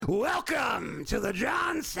Welcome to the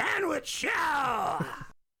John Sandwich Show.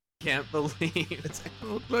 Can't believe I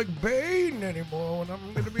don't look like Bane anymore when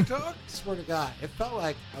I'm going to be talking. Swear to God, it felt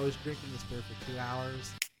like I was drinking this beer for 2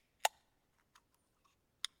 hours.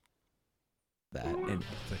 that. And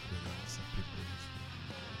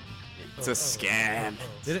It's it's a scam.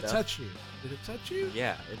 Did it Stuff. touch you? Did it touch you?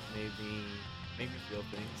 Yeah, it made me feel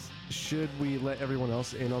things. Should we let everyone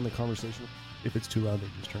else in on the conversation? If it's too loud, they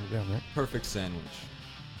just turn it down, right? Perfect sandwich.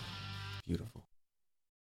 Beautiful.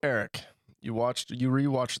 Eric, you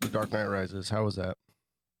rewatched The Dark Knight Rises. How was that?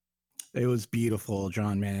 It was beautiful,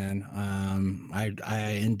 John, man.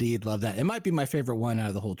 I indeed love that. It might be my favorite one out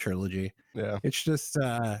of the whole trilogy. Yeah. It's just,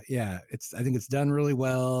 I think it's done really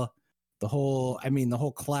well. The whole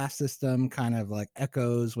class system kind of like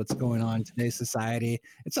echoes what's going on in today's society.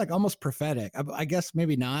 It's like almost prophetic. I guess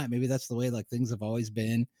maybe not. Maybe that's the way like things have always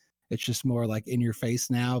been. It's just more like in your face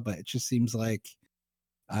now, but it just seems like,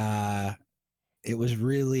 it was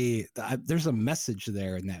really, there's a message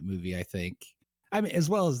there in that movie, I think. I mean, as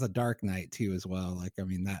well as The Dark Knight too, as well. Like, I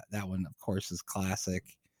mean, that one, of course, is classic.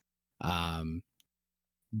 Done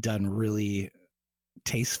really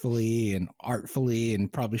tastefully and artfully,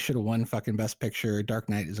 and probably should have won fucking Best Picture. Dark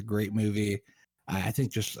Knight is a great movie. I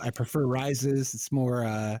think I prefer Rises. It's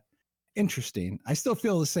more interesting. I still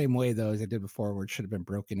feel the same way though as I did before, where it should have been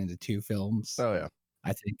broken into two films. Oh, yeah.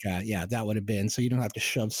 I think, that would have been, so you don't have to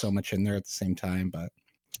shove so much in there at the same time. But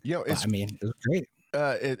it was great.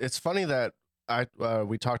 It's funny that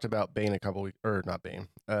we talked about Bane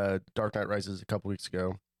Dark Knight Rises a couple weeks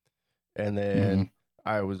ago, and then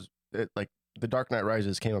The Dark Knight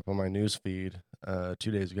Rises came up on my news feed 2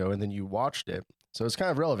 days ago, and then you watched it, so it's kind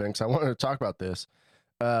of relevant because I wanted to talk about this.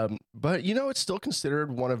 But it's still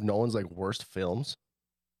considered one of Nolan's like worst films.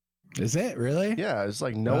 Is it really? Yeah, it's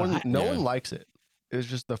like no one likes it. It's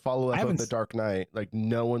just the follow up of The Dark Knight. Like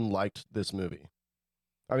no one liked this movie.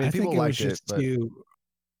 I mean, people liked it, but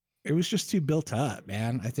it was just too built up,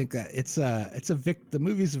 man. I think that the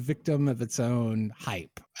movie's a victim of its own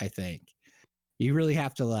hype. I think you really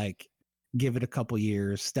have to like give it a couple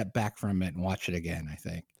years, step back from it, and watch it again. I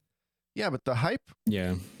think. Yeah, but the hype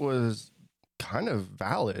was kind of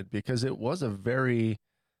valid because it was a very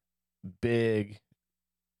big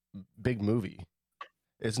movie.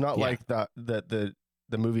 It's not like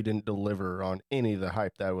the movie didn't deliver on any of the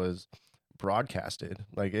hype that was broadcasted.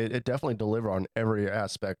 Like it definitely delivered on every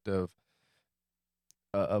aspect of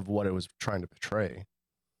what it was trying to portray.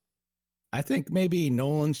 I think maybe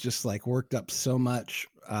Nolan's just like worked up so much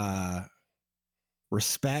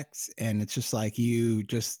respect, and it's just like you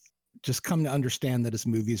just come to understand that his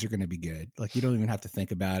movies are going to be good. Like you don't even have to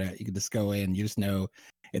think about it. You can just go in, you just know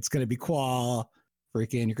it's going to be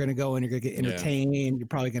freaking, you're going to go in, you're going to get entertained. Yeah. You're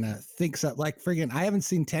probably going to think so. Like freaking, I haven't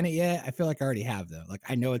seen Tenet yet. I feel like I already have though. Like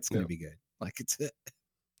I know it's going to be good. Like it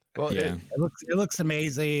looks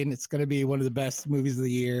amazing. It's going to be one of the best movies of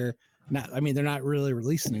the year. They're not really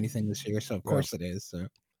releasing anything this year, so of course it is. So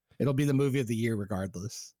it'll be the movie of the year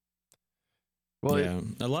regardless. Well,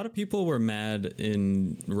 a lot of people were mad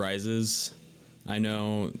in Rises. I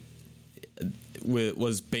know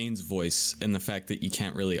was Bane's voice and the fact that you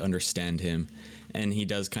can't really understand him, and he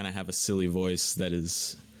does kind of have a silly voice that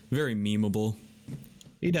is very memeable.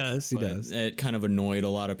 He does. It kind of annoyed a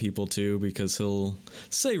lot of people too, because he'll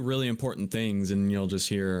say really important things and you'll just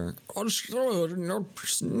hear, is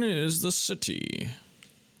the city.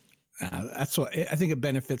 That's what I think it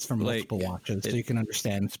benefits from multiple watches, so you can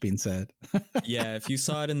understand what's being said. Yeah, if you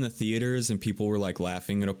saw it in the theaters and people were like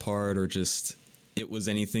laughing it apart, or just it was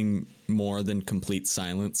anything more than complete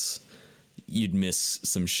silence, you'd miss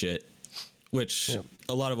some shit. Which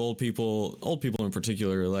a lot of old people in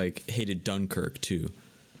particular, like hated Dunkirk too,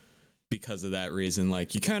 because of that reason.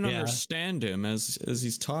 Like you can't understand him as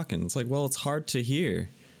he's talking. It's like, well, it's hard to hear.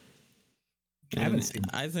 I haven't seen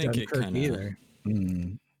I think Dunkirk it kind of either.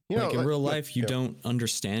 Like in real life, you don't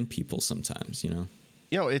understand people sometimes.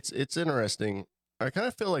 It's interesting. I kind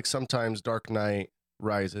of feel like sometimes Dark Knight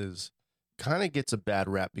Rises kind of gets a bad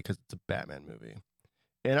rap because it's a Batman movie.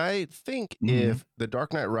 And I think if The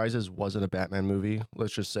Dark Knight Rises wasn't a Batman movie,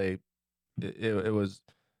 let's just say it was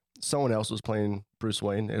someone else was playing Bruce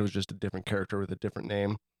Wayne. It was just a different character with a different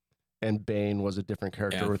name, and Bane was a different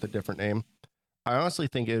character with a different name. I honestly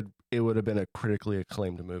think it would have been a critically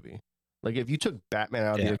acclaimed movie. Like if you took Batman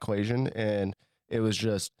out of the equation and it was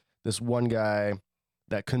just this one guy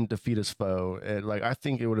that couldn't defeat his foe, I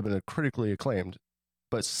think it would have been a critically acclaimed.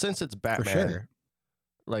 But since it's Batman,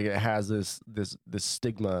 like it has this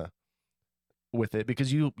stigma with it,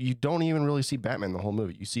 because you don't even really see Batman the whole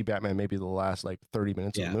movie. You see Batman maybe the last like 30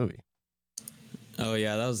 minutes of the movie. Oh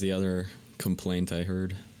yeah, that was the other complaint I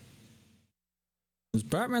heard.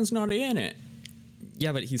 Batman's not in it.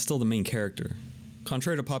 Yeah, but he's still the main character.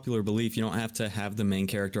 Contrary to popular belief, you don't have to have the main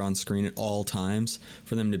character on screen at all times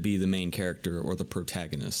for them to be the main character or the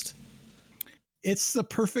protagonist. It's the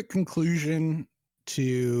perfect conclusion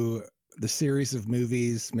to the series of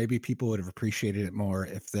movies. Maybe people would have appreciated it more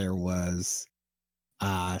if there was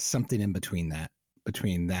something in between that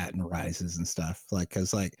and Rises and stuff. Like,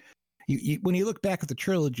 because like you when you look back at the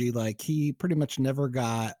trilogy, like he pretty much never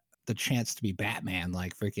got the chance to be Batman.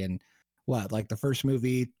 Like freaking like the first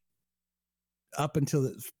movie up until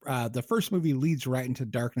the first movie leads right into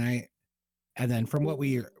Dark Knight, and then from what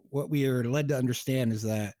we are led to understand is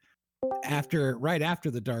that right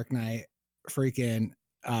after the Dark Knight, freaking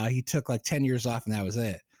he took like 10 years off and that was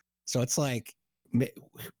it. So it's like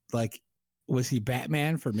was he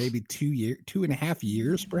Batman for maybe 2.5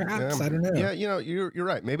 years perhaps? Yeah. I don't know. Yeah, you're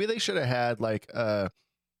right. Maybe they should have had like a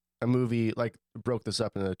movie, like broke this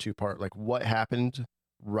up into a 2-part, like what happened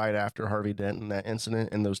right after Harvey Dent and that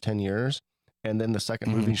incident in those 10 years. And then the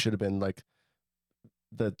second movie should have been like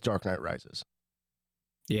the Dark Knight Rises.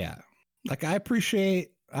 Yeah. Like I appreciate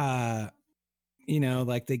like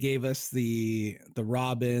they gave us the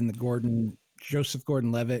Robin, the Joseph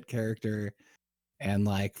Gordon-Levitt character, and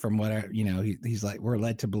like from what he's like, we're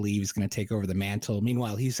led to believe he's going to take over the mantle.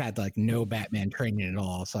 Meanwhile, he's had like no Batman training at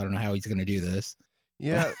all, so I don't know how he's going to do this.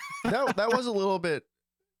 Yeah, that was a little bit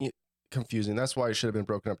confusing. That's why it should have been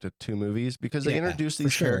broken up to 2 movies, because they introduced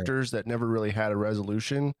these characters that never really had a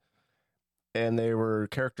resolution, and they were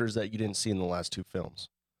characters that you didn't see in the last 2 films.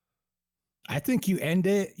 I think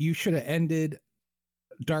you should have ended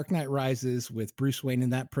Dark Knight Rises with Bruce Wayne in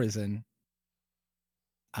that prison.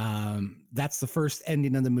 That's the first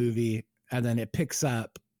ending of the movie, and then it picks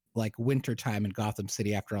up like wintertime in Gotham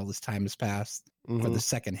City after all this time has passed for the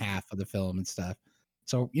second half of the film and stuff.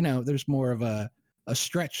 So there's more of a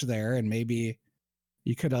stretch there, and maybe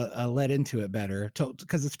you could led into it better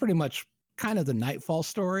because it's pretty much kind of the Nightfall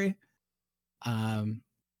story.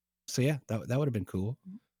 So yeah, that would have been cool.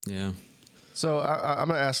 Yeah. So I'm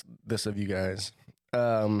gonna ask this of you guys.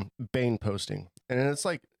 Bane posting, and it's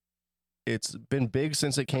like it's been big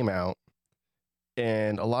since it came out,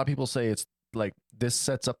 and a lot of people say it's like this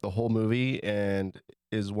sets up the whole movie and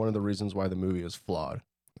is one of the reasons why the movie is flawed.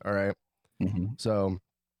 All right. So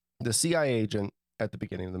the CIA agent at the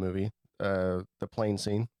beginning of the movie, the plane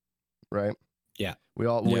scene, right? Yeah. We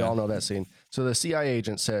all know that scene. So the CIA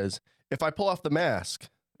agent says, if I pull off that mask,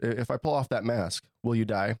 will you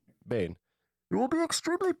die? Bane, it will be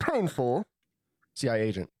extremely painful. CIA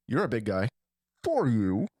agent, you're a big guy. For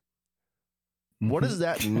you. What does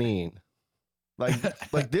that mean?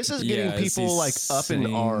 Like this is getting people like up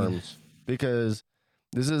in arms, because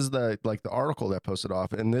this is the article that posted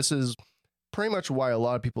off, and this is pretty much why a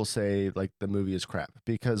lot of people say like the movie is crap,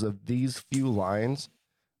 because of these few lines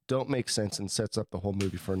don't make sense and sets up the whole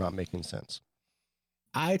movie for not making sense.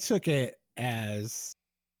 I took it as,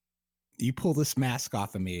 you pull this mask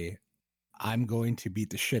off of me, I'm going to beat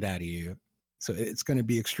the shit out of you. So it's going to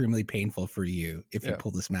be extremely painful for you if you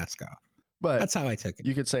pull this mask off. But that's how I took it.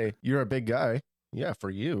 You could say, you're a big guy. Yeah, for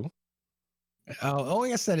you. Oh,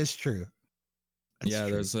 yes, that is true. That's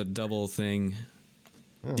true. There's a double thing.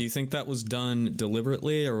 Do you think that was done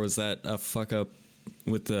deliberately, or was that a fuck up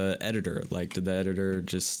with the editor? Like, did the editor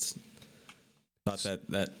just thought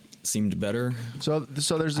that seemed better? So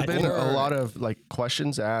there's been a lot of like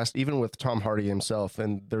questions asked, even with Tom Hardy himself,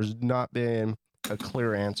 and there's not been a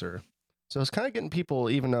clear answer. So it's kind of getting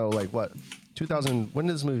people, even though like when did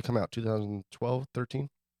this movie come out? 2012, 13?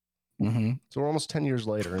 So we're almost 10 years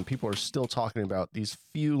later, and people are still talking about these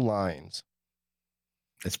few lines.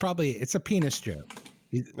 It's a penis joke.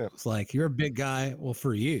 It's like, you're a big guy. Well,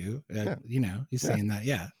 for you, he's saying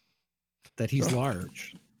that, that he's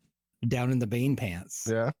large down in the Bane pants.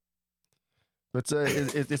 Yeah. But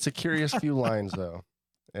it's a curious few lines though.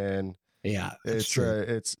 And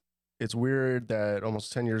it's weird that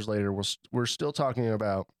almost 10 years later, we're still talking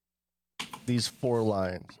about these 4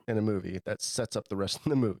 lines in a movie that sets up the rest of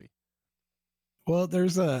the movie. Well,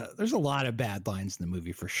 there's a lot of bad lines in the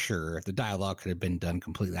movie for sure. The dialogue could have been done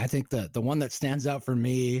completely. I think the one that stands out for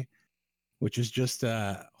me, which is just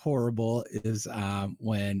horrible, is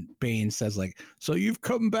when Bane says like, "So you've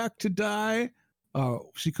come back to die? Oh,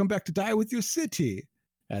 so you come back to die with your city?"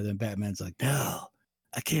 And then Batman's like, "No,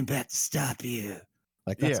 I came back to stop you."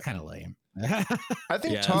 Like that's kind of lame. I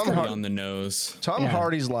think Tom Hardy on the nose. Tom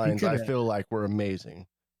Hardy's lines, I feel like, were amazing.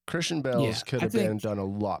 Christian Bale's could have been done a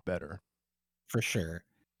lot better. For sure.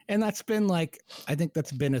 And that's been like, I think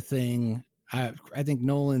that's been a thing. I think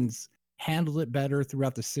Nolan's handled it better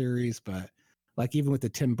throughout the series, but like even with the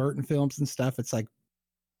Tim Burton films and stuff, it's like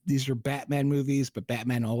these are Batman movies, but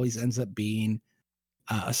Batman always ends up being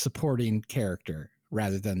a supporting character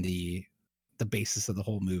rather than the basis of the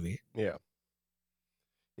whole movie. Yeah.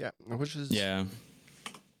 Yeah, which is Yeah.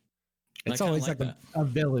 It's I kinda always like like a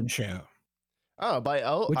villain show. Oh,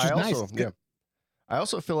 but Which I is nice. also It's good. I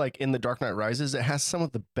also feel like in The Dark Knight Rises, it has some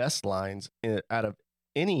of the best lines out of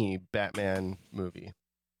any Batman movie.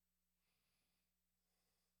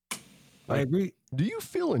 I agree. Do you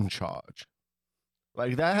feel in charge?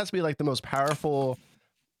 Like that has to be like the most powerful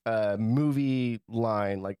movie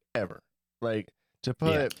line like ever. Like to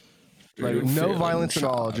put like You no feel violence in at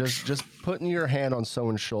all, charge. just putting your hand on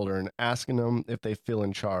someone's shoulder and asking them if they feel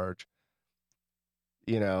in charge.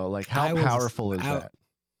 You know, like how I was- powerful is I- that?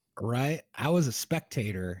 Right? I was a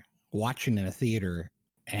spectator watching in a theater,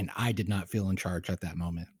 and I did not feel in charge at that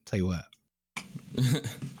moment. Tell you what.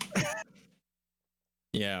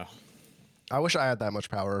 Yeah. I wish I had that much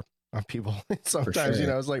power on people. Sometimes, you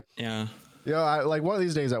sure. know, it's like, Yeah. you know, I like one of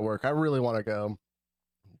these days at work, I really want to go,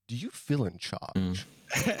 do you feel in charge?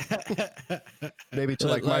 Maybe to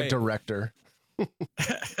But, like my like- director.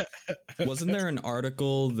 Wasn't there an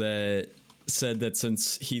article that said that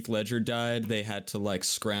since Heath Ledger died, they had to like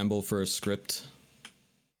scramble for a script?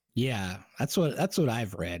 Yeah, that's what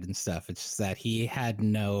I've read and stuff. It's just that he had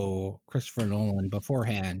no Christopher Nolan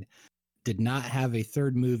beforehand did not have a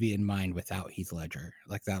third movie in mind without Heath Ledger.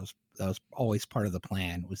 Like that was always part of the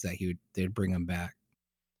plan, was that they'd bring him back.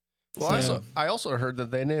 Well, So- I also heard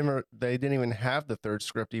that they didn't even have the third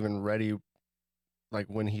script even ready, like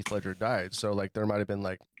when Heath Ledger died. So like there might have been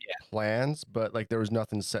like plans, but like there was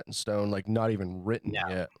nothing set in stone, like not even written No.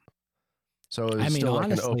 yet. So it was still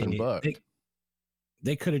like an open book.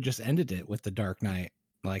 They could have just ended it with The Dark Knight.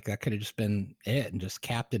 Like that could have just been it and just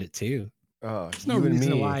capped it at 2. Oh, There's no you and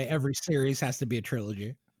reason me. why every series has to be a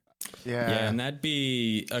trilogy. Yeah, and that'd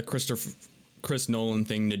be a Chris Nolan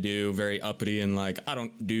thing to do, very uppity and like, I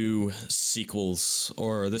don't do sequels,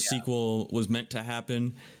 or the sequel was meant to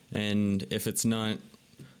happen, and if it's not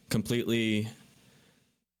completely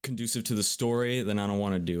conducive to the story, then I don't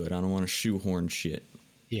want to do it. I don't want to shoehorn shit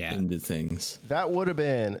Yeah. into things. That would have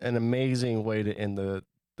been an amazing way to end the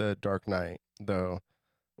Dark Knight, though,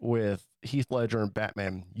 with Heath Ledger and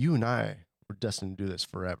Batman. You and I were destined to do this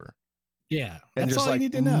forever. Yeah. And That's just all like you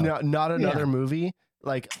need to know. not another Yeah. movie.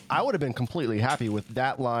 Like I would have been completely happy with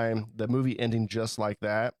that line, the movie ending just like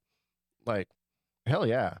that. Like, hell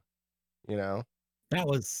yeah, you know. That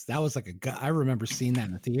was like a gut. I remember seeing that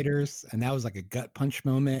in the theaters, and that was like a gut punch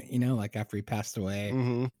moment, you know, like after he passed away,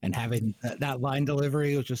 Mm-hmm. and having that line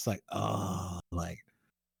delivery was just like, oh, like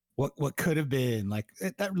what could have been, like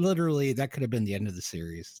that could have been the end of the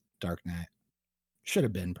series. Dark Knight should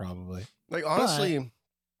have been, probably. Like honestly,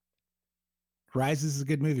 Rises is a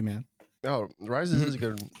good movie, man. oh, Rises is a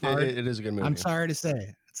good. It is a good movie. I'm sorry to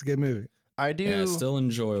say, it's a good movie. I do. Yeah, still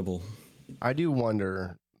enjoyable. I do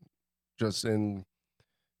wonder, just in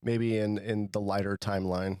maybe in the lighter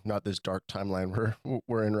timeline, not this dark timeline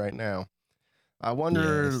we're in right now. I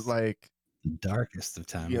wonder, Yes. like, The darkest of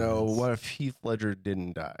times. you know, what if Heath Ledger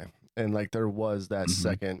didn't die, and like there was that Mhm.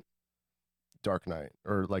 second Dark Knight,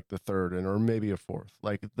 or like the third, or maybe a fourth.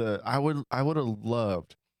 Like I would have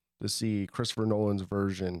loved to see Christopher Nolan's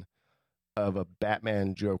version of a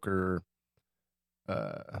Batman Joker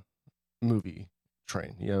movie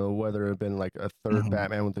train, you know, whether it had been like a third Mhm.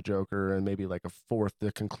 Batman with the Joker and maybe like a fourth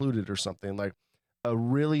that concluded or something, like a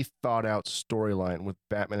really thought out storyline with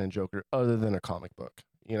Batman and Joker other than a comic book,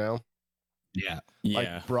 you know, Yeah. Yeah.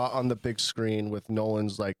 like brought on the big screen with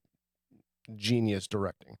Nolan's like genius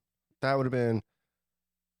directing. That would have been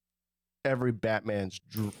every Batman's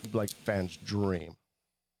fan's dream.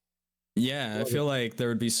 Yeah, I feel like there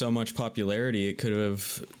would be so much popularity. It could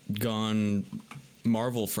have gone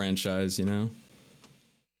Marvel franchise, you know?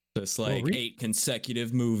 Just like 8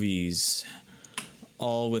 consecutive movies,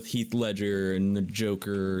 all with Heath Ledger and the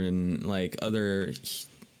Joker and like other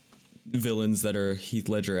villains that are Heath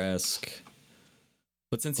Ledger-esque.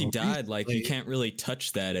 But since he died, like you can't really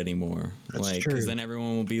touch that anymore. That's like, true. because then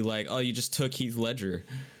everyone will be like, "Oh, you just took Heath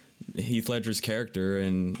Ledger's character,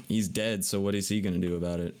 and he's dead. So what is he gonna do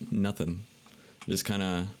about it? Nothing. Just kind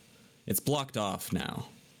of, it's blocked off now.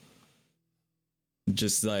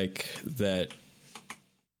 Just like that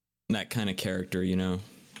kind of character, you know."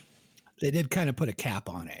 They did kind of put a cap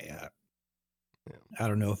on it. Yeah. I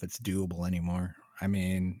don't know if it's doable anymore. I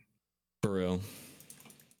mean, For real.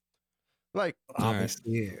 Like, All right.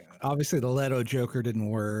 obviously the Leto Joker didn't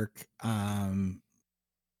work.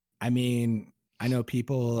 I mean, I know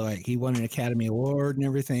people like he won an Academy Award and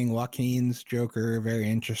everything. Joaquin's Joker, very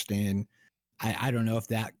interesting. I don't know if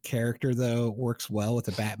that character though works well with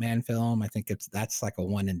a Batman film. I think that's like a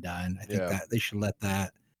one and done. I think Yeah. that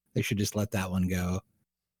they should just let that one go.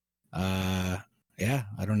 Yeah,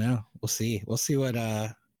 I don't know. We'll see who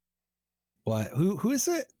is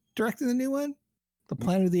it directing the new one? The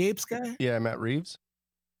Planet of the Apes guy? Yeah, Matt Reeves.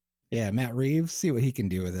 Yeah, Matt Reeves. See what he can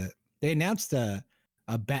do with it. They announced a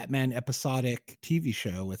Batman episodic TV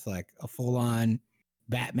show with like a full on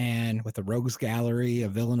Batman with a rogues gallery, a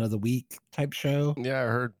villain of the week type show. Yeah, I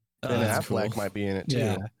heard Ben that's Affleck cool. might be in it too.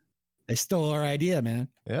 Yeah. They stole our idea, man.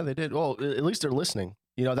 Yeah, they did. Well, at least they're listening.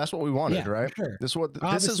 You know, that's what we wanted, Yeah, for right? sure. This is what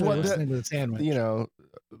Obviously, listening to the sandwich. you know,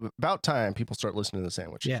 about time people start listening to the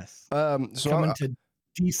sandwich. Yes. So Coming to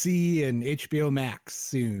DC and HBO Max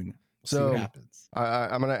soon. See So, what happens.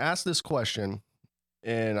 I'm going to ask this question,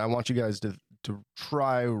 and I want you guys to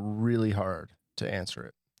try really hard to answer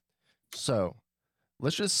it. So,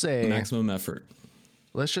 let's just say Maximum effort.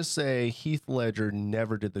 Heath Ledger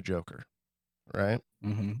never did the Joker, right?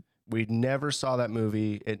 Mm-hmm. We never saw that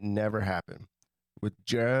movie. It never happened. Would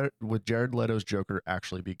Jared Leto's Joker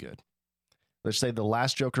actually be good? Let's say the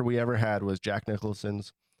last Joker we ever had was Jack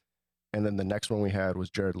Nicholson's, and then the next one we had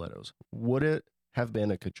was Jared Leto's. Would it have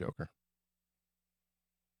been a good Joker?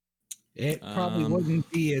 It probably Um, wouldn't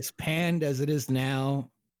be as panned as it is now.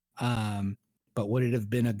 But would it have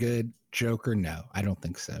been a good Joker? No, I don't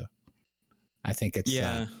think so. I think it's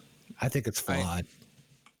Yeah. I think it's flawed.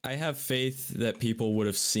 I have faith that people would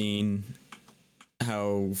have seen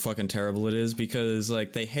how fucking terrible it is because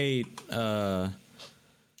like they hate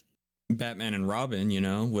Batman and Robin, you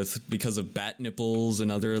know, because of bat nipples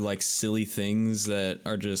and other like silly things that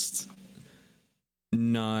are just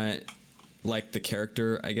not like the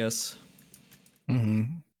character, I guess. Mm-hmm.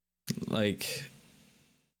 Like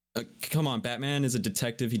come on, Batman is a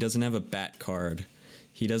detective. He doesn't have a bat card.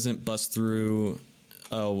 He doesn't bust through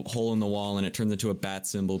a hole in the wall and it turns into a bat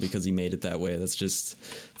symbol because he made it that way. That's just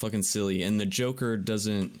fucking silly. And the Joker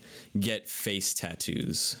doesn't get face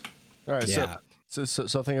tattoos. All right. Yeah. So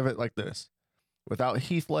think of it like this: without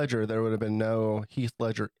Heath Ledger, there would have been no Heath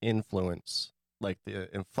Ledger influence, like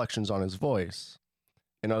the inflections on his voice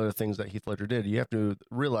and other things that Heath Ledger did. You have to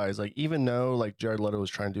realize, like, even though like Jared Leto was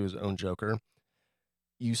trying to do his own Joker,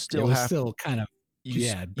 you still It was have still kind of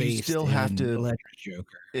you based still have in to Ledger's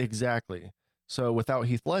Joker. exactly. So without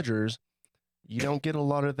Heath Ledger's, you don't get a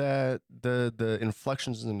lot of that the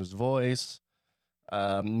inflections in his voice.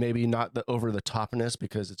 Maybe not the over the topness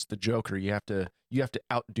because it's the Joker. You have to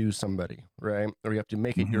outdo somebody, right? Or you have to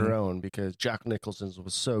make it your own because Jack Nicholson's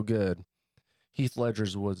was so good. Heath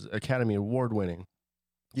Ledger's was Academy Award winning.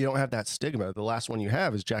 You don't have that stigma. The last one you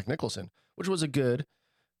have is Jack Nicholson, which was a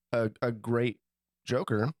great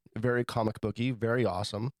Joker, very comic booky, very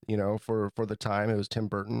awesome. You know, for the time it was Tim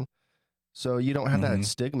Burton. So you don't have that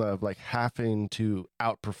stigma of like having to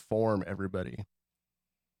outperform everybody.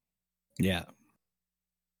 Yeah.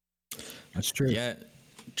 That's true. Yeah.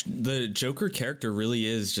 The Joker character really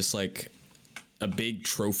is just like a big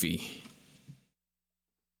trophy.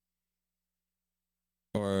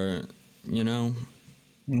 Or, you know,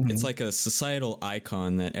 it's like a societal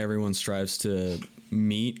icon that everyone strives to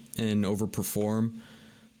meet and overperform,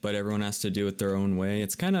 but everyone has to do it their own way.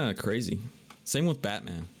 It's kind of crazy. Same with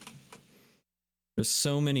Batman. There's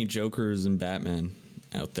so many Jokers and Batman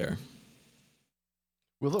out there.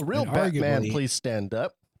 Will the real And Batman arguably- please stand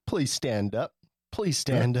up? Please stand up. Please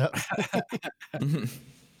stand up. And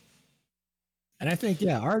I think,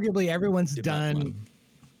 arguably everyone's Get done Batman.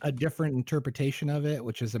 a different interpretation of it,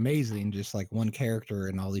 which is amazing. Just like one character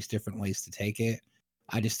and all these different ways to take it.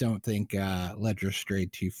 I just don't think Ledger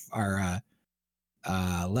strayed too far.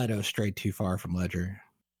 Leto strayed too far from Ledger.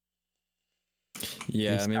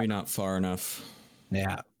 Yeah, He's maybe not far enough.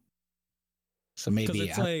 Yeah. So Because maybe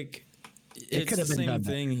it's like it's could the have been same done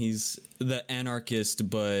thing. He's the anarchist,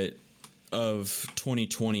 but of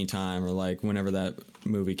 2020 time, or like whenever that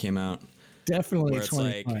movie came out. definitely where it's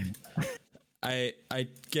like- 2020. I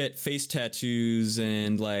get face tattoos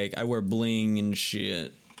and like I wear bling and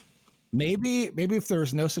shit. Maybe if there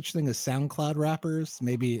was no such thing as SoundCloud rappers,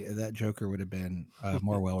 maybe that Joker would have been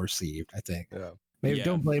more well received. I think. Yeah. Maybe Yeah.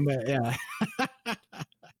 don't blame it. Yeah.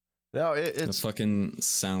 No, The it's fucking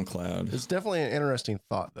SoundCloud. it's definitely an interesting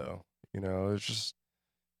thought, though. You know, it's just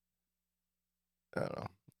I don't know.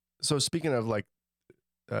 So speaking of like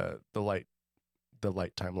the light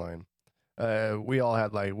timeline, we all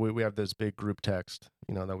had like we have this big group text,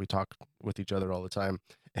 you know, that we talk with each other all the time.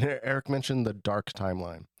 And Eric mentioned the dark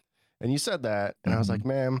timeline, and you said that, and I was like,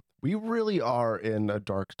 man, we really are in a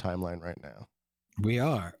dark timeline right now. We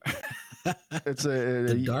are It's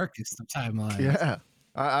the a darkest of timelines. yeah.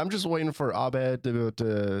 I'm just waiting for Abed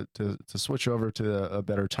to switch over to a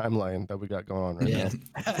better timeline that we got going on right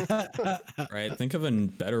now. Right. Think of a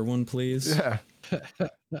better one, please. Yeah.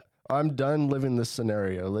 I'm done living this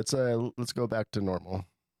scenario. Let's go back to normal.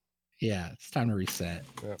 Yeah, it's time to reset.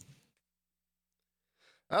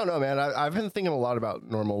 I don't know, man. I've been thinking a lot about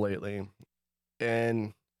normal lately,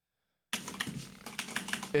 and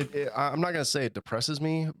I'm not gonna say it depresses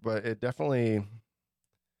me, but it definitely,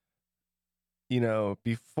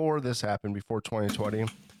 before this happened, before 2020,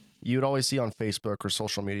 you'd always see on Facebook or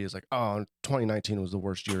social media is like, oh, 2019 was the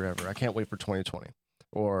worst year ever. I can't wait for 2020,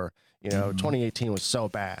 or 2018 was so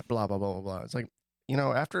bad. Blah blah blah blah blah. It's like,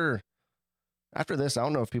 after this, I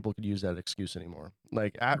don't know if people could use that excuse anymore.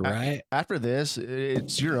 Like, after this,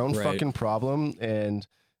 it's your own fucking problem, and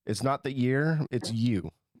it's not the year, it's you.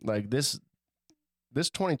 Like, this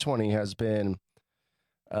 2020 has been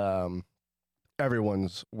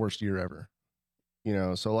everyone's worst year ever.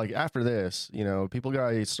 So like after this, people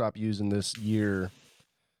gotta stop using this years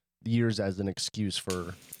as an excuse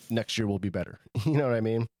for next year will be better. You know what I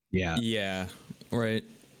mean? Yeah. Yeah. Right.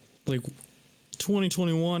 Like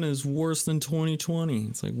 2021 is worse than 2020.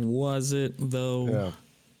 It's like, was it though?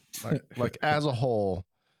 Yeah. Like as a whole.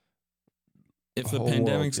 If the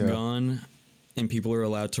pandemic's gone and people are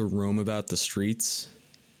allowed to roam about the streets,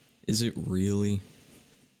 is it really?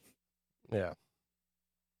 Yeah.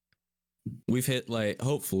 We've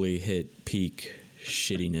hopefully hit peak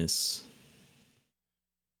shittiness.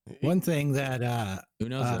 One thing that Who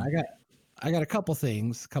knows? I got a couple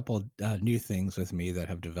new things with me that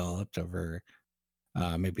have developed over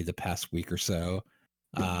maybe the past week or so.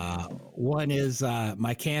 One is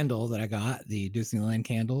my candle that I got, the Disneyland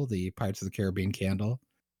candle, the Pirates of the Caribbean candle.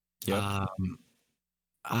 Yep.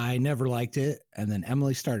 I never liked it, and then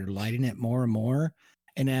Emily started lighting it more and more.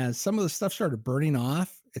 And as some of the stuff started burning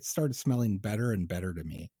off, it started smelling better and better to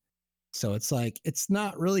me. So it's like, it's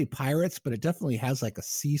not really pirates, but it definitely has like a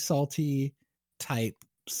sea salty type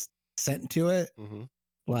scent to it. Mm-hmm.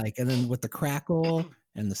 Like, and then with the crackle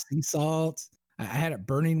and the sea salt, I had it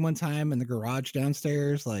burning one time in the garage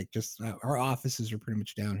downstairs. Like, just our offices are pretty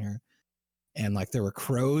much down here. And like there were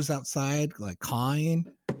crows outside, like cawing,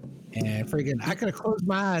 and freaking, I could have closed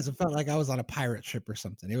my eyes and felt like I was on a pirate ship or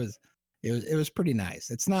something. It was pretty nice.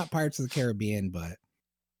 It's not Pirates of the Caribbean, but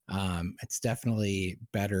it's definitely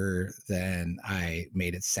better than I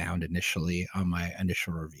made it sound initially on my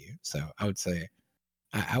initial review. So I would say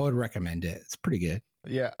I would recommend it. It's pretty good.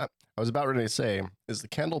 Yeah, I was about ready to say, is the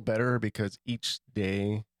candle better because each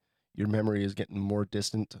day your memory is getting more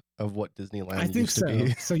distant of what Disneyland I think used so. to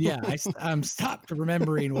be? So yeah, I'm stopped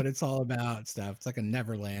remembering what it's all about and stuff. It's like a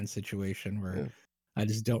Neverland situation where I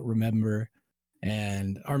just don't remember.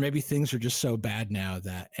 Or maybe things are just so bad now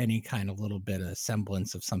that any kind of little bit of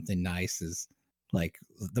semblance of something nice is like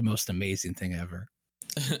the most amazing thing ever.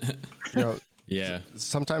 Yeah.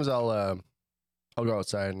 Sometimes I'll go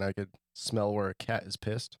outside and I could smell where a cat is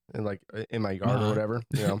pissed, and like in my yard or whatever.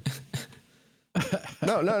 No.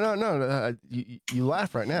 You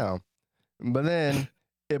laugh right now, but then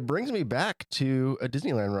it brings me back to a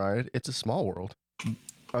Disneyland ride. It's a Small World.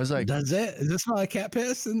 I was like, does it smell like cat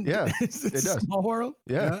piss? And yeah, it does. Small World.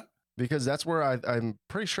 Yeah, because that's where I'm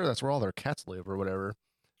pretty sure that's where all their cats live or whatever.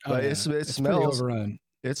 But it it's smells. overrun.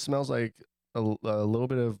 It smells like a little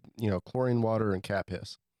bit of chlorine water and cat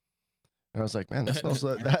piss. And I was like, man,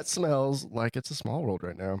 that smells like it's a Small World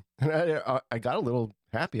right now. And I got a little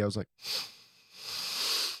happy. I was like,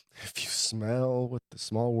 if you smell what the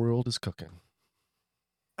Small World is cooking,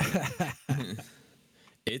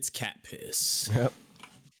 it's cat piss. Yep.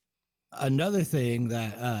 Another thing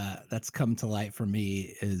that's come to light for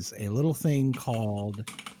me is a little thing called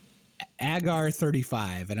Agar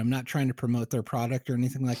 35, and I'm not trying to promote their product or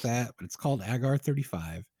anything like that, but it's called Agar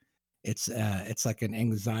 35. It's like an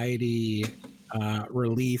anxiety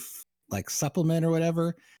relief like supplement or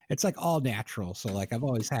whatever. It's like all natural. So like I've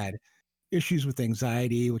always had issues with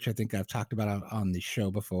anxiety, which I think I've talked about on the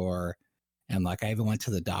show before. And like I even went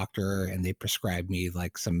to the doctor and they prescribed me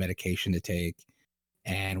like some medication to take.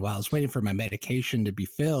 And while I was waiting for my medication to be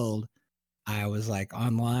filled, I was like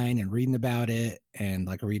online and reading about it and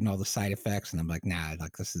like reading all the side effects. And I'm like, nah,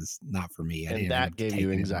 like this is not for me. And that gave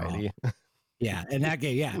you anxiety. Yeah. And that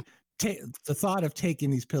gave, the thought of taking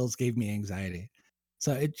these pills gave me anxiety.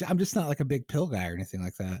 So I'm just not like a big pill guy or anything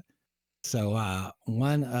like that. So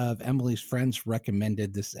one of Emily's friends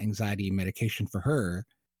recommended this anxiety medication for her.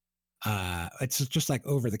 It's just like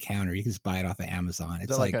over the counter. You can just buy it off of Amazon.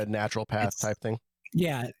 It's like a natural path type thing.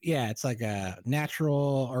 Yeah. It's like a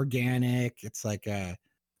natural, organic. It's like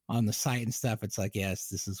on the site and stuff, it's like, yes,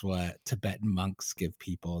 this is what Tibetan monks give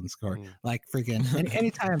people and score. Mm. Like freaking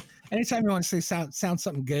anytime you want to say sound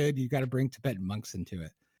something good, you got to bring Tibetan monks into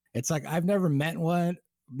it. It's like I've never met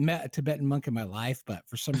a Tibetan monk in my life, but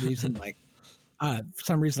for some reason, I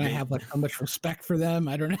have like so much respect for them.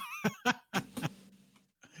 I don't know.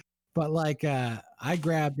 But like I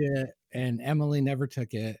grabbed it and Emily never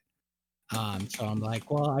took it. So I'm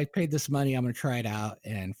like, well, I paid this money, I'm gonna try it out.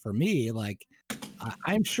 And for me, like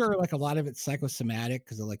I'm sure like a lot of it's psychosomatic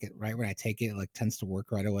because like it right when I take it, it like tends to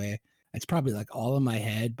work right away. It's probably like all in my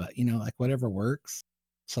head, but you know, like whatever works.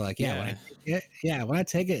 So like when I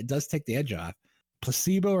take it, it does take the edge off.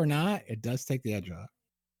 Placebo or not, it does take the edge off.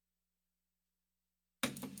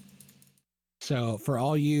 So for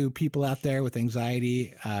all you people out there with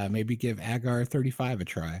anxiety, maybe give Agar 35 a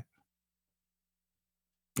try.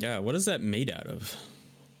 Yeah, what is that made out of?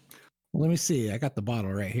 Let me see. I got the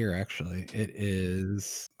bottle right here. Actually, it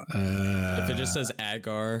is. If it just says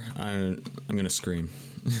Agar, I'm gonna scream.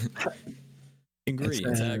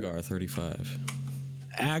 Ingredients: Agar 35.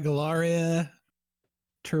 Agalaria,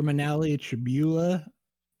 terminalia tribula,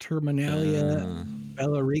 terminalia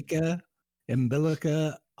bellarica,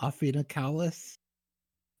 umbilica affinicalis.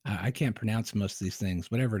 I can't pronounce most of these things.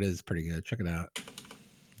 Whatever it is, pretty good. Check it out.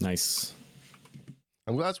 Nice.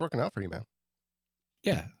 I'm glad it's working out for you, man.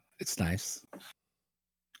 Yeah, it's nice.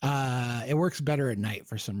 It works better at night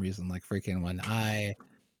for some reason. Like freaking when I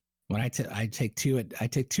take two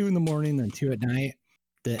in the morning, then 2 at night.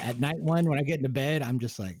 The at night one, when I get into bed, I'm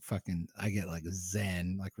just like fucking. I get like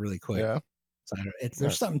zen, like really quick. Yeah. So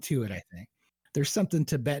there's something to it. I think there's something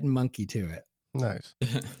Tibetan monkey to it. Nice.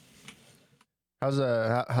 How's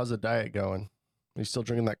the diet going? Are you still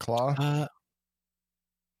drinking that claw?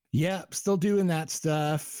 Yeah, still doing that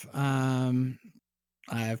stuff.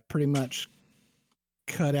 I've pretty much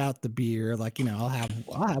cut out the beer. Like, you know, I'll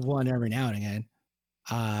have one every now and again.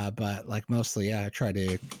 But like mostly, yeah, I try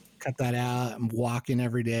to cut that out. I'm walking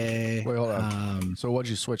every day. Wait, hold on. So what'd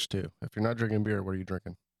you switch to? If you're not drinking beer, what are you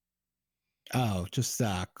drinking? Oh, just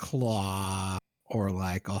claw, or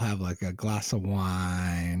like I'll have like a glass of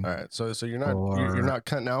wine. All right. So you're not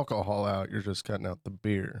cutting alcohol out. You're just cutting out the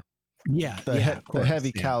beer. Yeah, The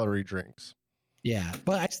heavy yeah. calorie drinks. Yeah,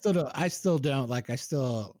 but I still don't like.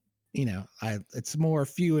 You know, it's more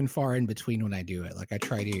few and far in between when I do it. Like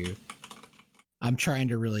I'm trying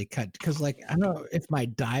to really cut because like I don't know if my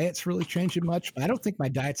diet's really changing much, but I don't think my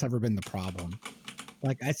diet's ever been the problem.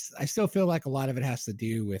 Like I still feel like a lot of it has to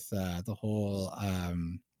do with the whole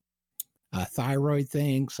thyroid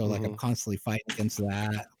thing. So like I'm constantly fighting against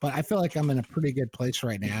that. But I feel like I'm in a pretty good place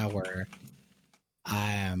right now where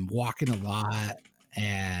I'm walking a lot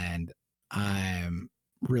and I'm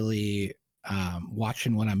really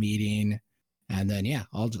watching what I'm eating. And then yeah,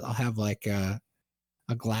 I'll have like a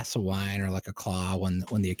glass of wine or like a claw when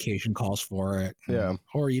the occasion calls for it. Yeah.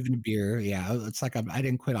 Or even a beer. Yeah. It's like I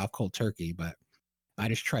didn't quit off cold turkey, but I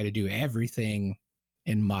just try to do everything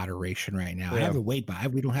in moderation right now. Yeah. I have a weight,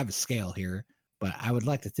 but we don't have a scale here, but I would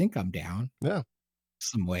like to think I'm down. Yeah.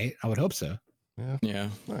 Some weight. I would hope so. Yeah.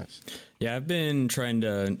 Nice. Yeah, I've been trying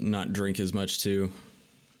to not drink as much too.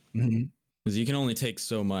 Mm-hmm. Because you can only take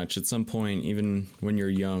so much. At some point, even when you're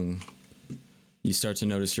young, you start to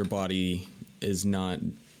notice your body is not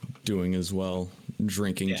doing as well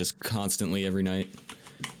drinking just constantly every night.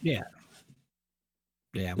 Yeah.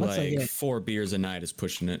 Yeah. Like 4 beers a night is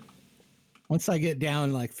pushing it. Once I get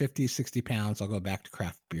down like 50, 60 pounds, I'll go back to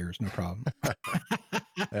craft beers. No problem.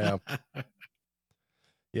 Yeah.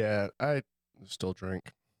 Yeah. I still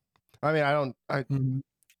drink. I mean,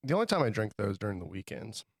 the only time I drink those during the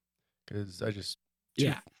weekends because I just,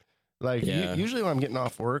 usually when I'm getting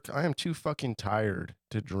off work, I am too fucking tired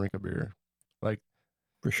to drink a beer. Like,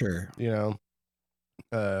 for sure. You know,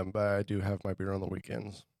 but I do have my beer on the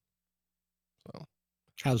weekends. So,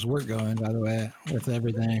 how's work going, by the way, with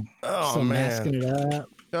everything? Oh, still man. masking it up.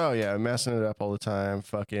 Oh, yeah. Messing it up all the time.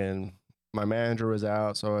 Fucking, my manager was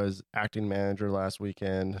out, so I was acting manager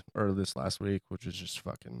this last week, which is just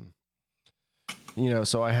fucking, you know,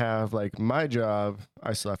 so I have like my job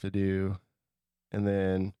I still have to do, and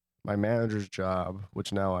then my manager's job,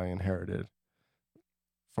 which now I inherited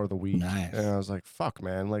for the week. Nice. And I was like, fuck,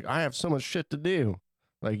 man. Like, I have so much shit to do.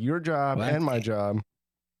 Like, your job and my job.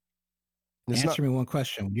 Answer me one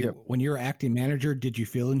question. When you were acting manager, did you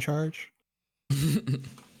feel in charge?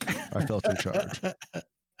 I felt in charge.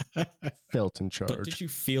 Felt in charge. But did you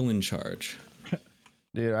feel in charge?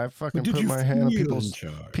 Dude, I fucking put my hand on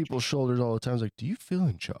people's shoulders all the time. I was like, do you feel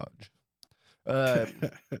in charge?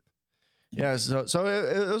 Yeah, so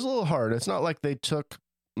it was a little hard. It's not like they took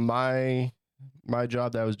my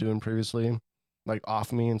job that I was doing previously like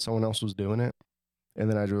off me and someone else was doing it, and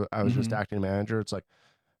then I was just acting manager. It's like,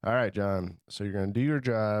 all right, John, so you're gonna do your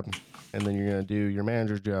job, and then you're gonna do your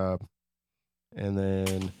manager's job, and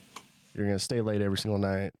then you're gonna stay late every single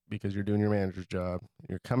night because you're doing your manager's job.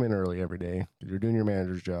 You're coming early every day because you're doing your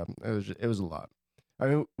manager's job. It was a lot. I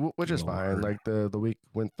mean, which is fine. Like the week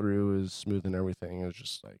went through is smooth and everything. It was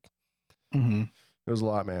just like, it was a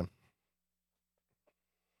lot, man.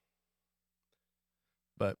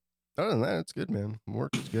 But other than that, it's good, man.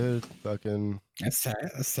 Work is good. Fucking. That's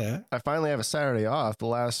sad. I finally have a Saturday off. The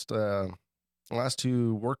last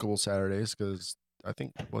 2 workable Saturdays, because I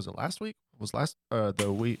think was it last week? Was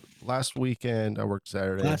last weekend I worked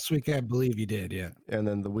Saturday. Last week I believe you did, yeah. And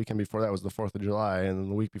then the weekend before that was the 4th of July, and then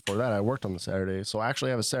the week before that I worked on the Saturday. So I actually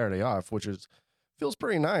have a Saturday off, which feels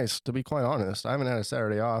pretty nice, to be quite honest. I haven't had a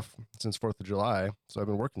Saturday off since 4th of July, so I've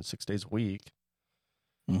been working 6 days a week.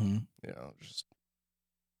 You know, just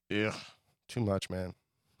too much, man.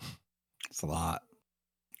 It's a lot.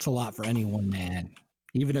 It's a lot for any one man,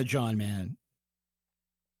 even a John man.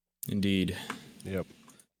 Indeed. Yep.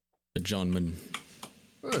 The Johnman.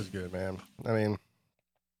 It was good, man. I mean,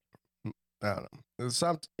 I don't know. It's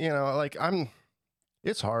like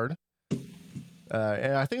it's hard.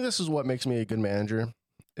 And I think this is what makes me a good manager,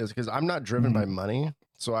 is because I'm not driven by money.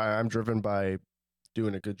 So I'm driven by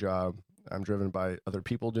doing a good job. I'm driven by other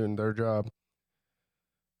people doing their job.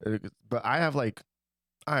 But I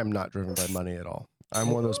am not driven by money at all. I'm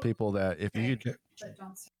one of those people that if you could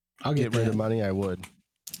get rid of money, I would.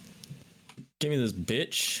 Give me this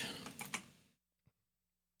bitch.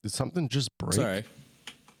 Did something just break? Sorry.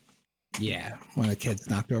 Yeah, one of the kids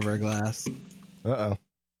knocked over a glass. Uh-oh.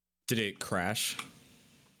 Did it crash?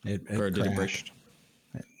 It Or did it break? crashed.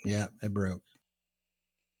 Yeah, it broke.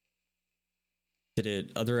 Did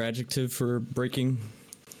it other adjective for breaking?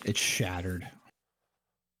 It shattered.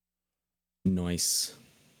 Nice.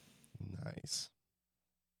 Nice.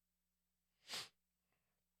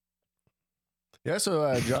 Yeah, so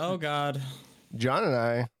Oh God. John and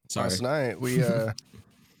I last night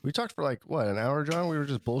we talked for like what, an hour, John? We were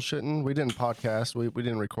just bullshitting. We didn't podcast. We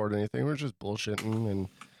didn't record anything. We were just bullshitting, and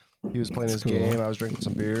he was playing his game. I was drinking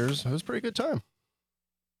some beers. It was a pretty good time.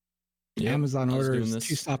 Yep, Amazon I was doing orders this.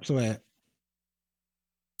 2 stops away.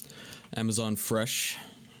 Amazon Fresh.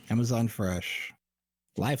 Amazon Fresh.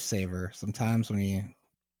 Lifesaver. Sometimes when you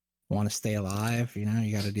want to stay alive, you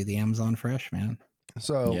got to do the Amazon Fresh, man.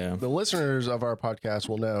 So Yeah. the listeners of our podcast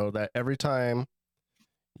will know that every time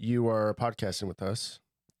you are podcasting with us,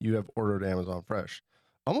 you have ordered Amazon Fresh,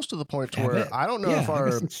 almost to the point to where I don't know if I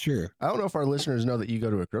guess it's true. I don't know if our listeners know that you go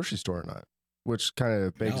to a grocery store or not, which kind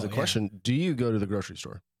of begs the question: do you go to the grocery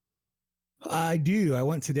store? I do. I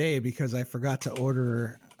went today because I forgot to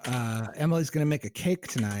order. Emily's going to make a cake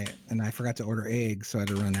tonight, and I forgot to order eggs, so I had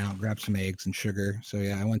to run out, grab some eggs and sugar. So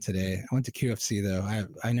yeah, I went today. I went to QFC though.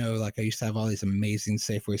 I know, like, I used to have all these amazing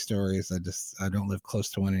Safeway stories. I don't live close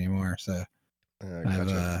to one anymore. So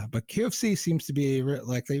Gotcha. but QFC seems to be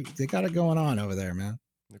like they got it going on over there, man.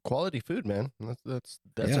 Quality food, man. That's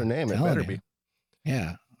Yeah, their name. It telling better you. be.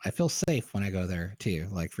 Yeah, I feel safe when I go there too.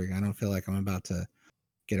 Like, I don't feel like I'm about to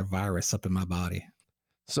get a virus up in my body.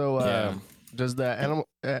 So Yeah. does the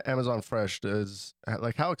Amazon Fresh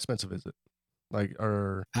how expensive is it? Like,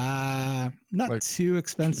 or Not Like- too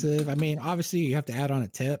expensive. I mean, obviously you have to add on a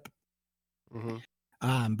tip.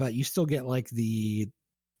 But you still get you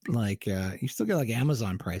still get like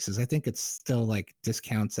Amazon prices. I think it's still like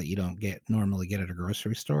discounts that you don't normally get at a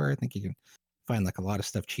grocery store. I think you can find like a lot of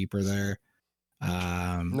stuff cheaper there.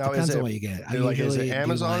 Now, Depends on what you get. is it usually do,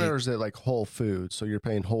 Amazon or is it like Whole Foods? So you're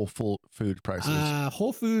paying full food prices.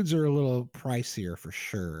 Whole Foods are a little pricier for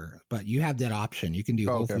sure, but you have that option. You can do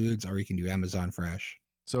Whole okay. Foods or you can do Amazon Fresh.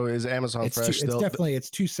 So is Amazon Fresh still? It's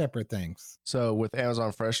 2 separate things. So with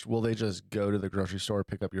Amazon Fresh, will they just go to the grocery store,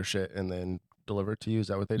 pick up your shit, and then deliver it to you? Is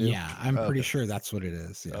that what they do? Yeah, I'm pretty Okay. sure that's what it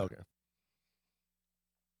is. Yeah. Okay.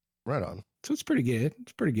 Right on. So it's pretty good.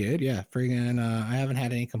 It's pretty good. Yeah. Friggin', I haven't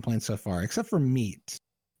had any complaints so far, except for meat.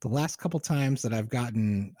 The last couple times that I've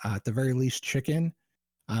gotten, at the very least, chicken,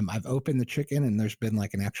 I've opened the chicken and there's been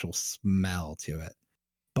like an actual smell to it.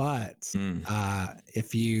 But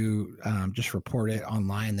if you just report it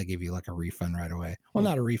online, they give you like a refund right away. Well,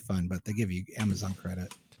 not a refund, but they give you Amazon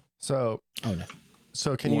credit. So, Oh no.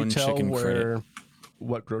 so can One you tell chicken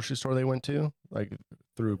what grocery store they went to, like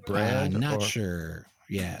through brand? Not or- sure.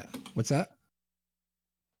 Yeah. What's that?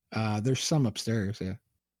 There's some upstairs. Yeah.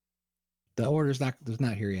 The order's not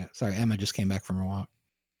here yet. Sorry, Emma just came back from her walk.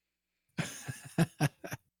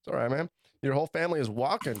 It's all right, man. Your whole family is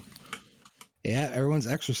walking. Yeah, everyone's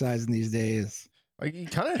exercising these days. Like, you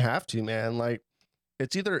kind of have to, man. Like,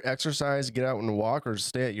 it's either exercise, get out and walk, or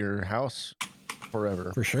stay at your house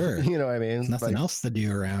forever. For sure. You know what I mean? There's nothing else to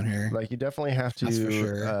do around here. Like you definitely have That's for to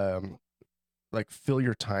sure. like fill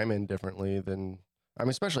your time in differently than I mean,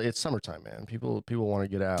 especially it's summertime, man. People want to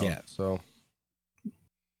get out. Yeah. So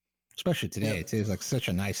Especially today too. It's like such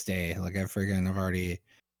a nice day. Like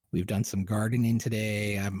we've done some gardening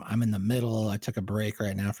today. I'm in the middle. I took a break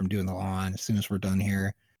right now from doing the lawn. As soon as we're done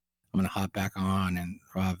here, I'm gonna hop back on and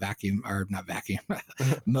vacuum, or not vacuum,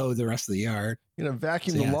 mow the rest of the yard. you know,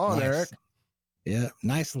 vacuum So, the yeah, lawn, nice. Eric. Yeah,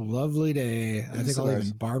 nice, lovely day. I It think is I'll nice.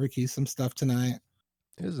 even barbecue some stuff tonight.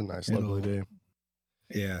 It is a nice, It'll- lovely day.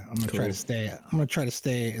 Yeah, I'm gonna try Cool. to stay. I'm gonna try to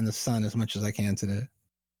stay in the sun as much as I can today.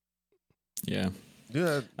 Yeah.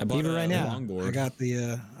 Yeah, I bought Even a right now, longboard. I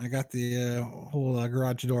got the whole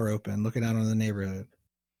garage door open, looking out on the neighborhood.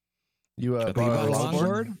 you Got the bought a longboard?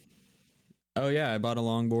 longboard? Oh yeah, I bought a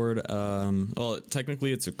longboard. Well,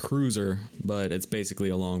 technically it's a cruiser, but it's basically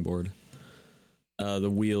a longboard. The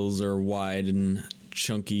wheels are wide and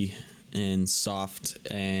chunky and soft,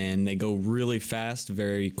 and they go really fast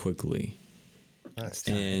very quickly. Nice.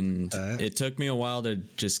 And Alright. it took me a while to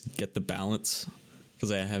just get the balance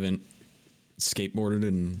because I haven't skateboarded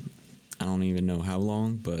in I don't even know how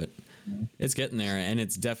long, but it's getting there, and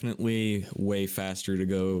it's definitely way faster to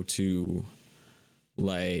go to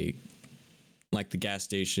like the gas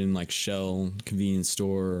station, like Shell convenience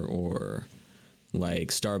store, or like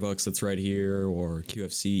Starbucks that's right here, or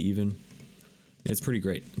QFC even. It's pretty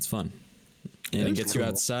great. It's fun. And That it is gets you cool.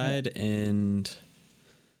 outside, and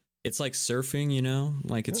it's like surfing, you know?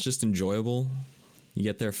 Like it's just enjoyable. You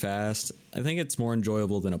get there fast. I think it's more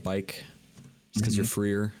enjoyable than a bike just because you're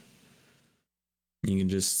freer. You can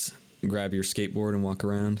just grab your skateboard and walk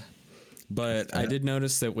around. But I did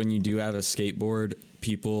notice that when you do have a skateboard,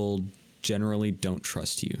 people generally don't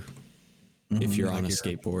trust you if you're on a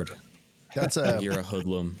skateboard. That's You're a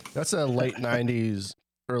hoodlum. that's a late '90s,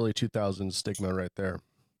 early 2000s stigma right there,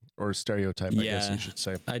 or stereotype, I guess Yeah. you should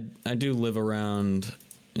say. I do live around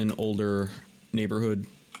an older neighborhood,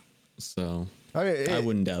 so I mean, I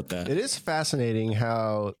wouldn't doubt that. It is fascinating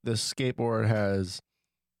how the skateboard has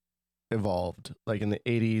evolved. Like in the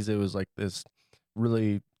 80s, it was like this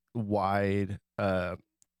really wide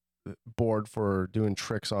board for doing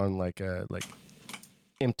tricks on like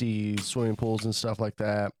empty swimming pools and stuff like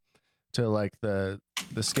that, to like the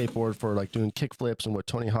skateboard for like doing kick flips and what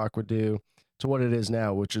Tony Hawk would do, to what it is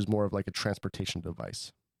now, which is more of like a transportation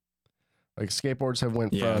device. Like skateboards have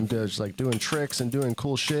went Yeah. from just like doing tricks and doing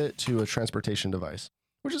cool shit to a transportation device,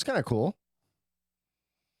 which is kind of cool.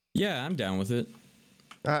 Yeah, I'm down with it.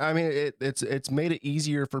 I mean, it's made it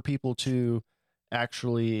easier for people to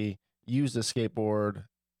actually use the skateboard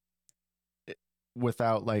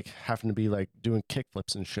without like having to be like doing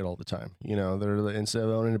kickflips and shit all the time. You know, they're instead of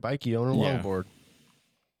owning a bike, you own a Yeah. longboard.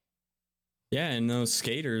 Yeah, and those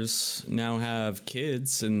skaters now have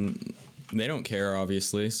kids, and they don't care,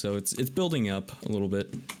 obviously. So it's building up a little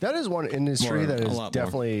bit. That is one industry More- that a is lot more.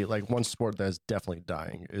 definitely like one sport that is definitely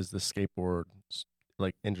dying is the skateboard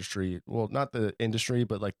like industry. Well, not the industry,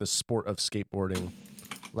 but like the sport of skateboarding,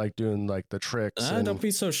 like doing like the tricks. and, Don't be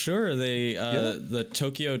so sure. They Yeah. the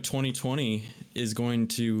Tokyo 2020 is going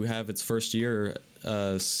to have its first year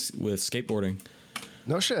with skateboarding.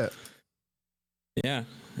 no shit. Yeah,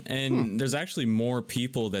 and there's actually more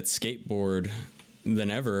people that skateboard than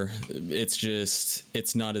ever. It's just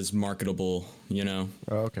it's not as marketable, you know.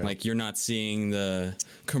 Oh, okay. Like you're not seeing the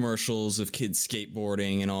commercials of kids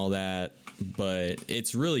skateboarding and all that, but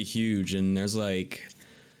it's really huge, and there's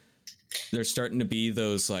starting to be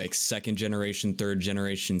those like second generation, third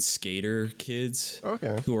generation skater kids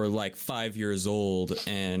Okay. who are like 5 years old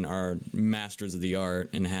and are masters of the art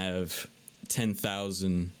and have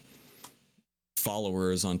 10,000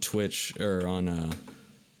 followers on Twitch or on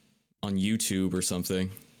YouTube or something.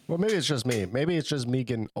 Well, maybe it's just me. Maybe it's just me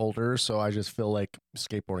getting older, so I just feel like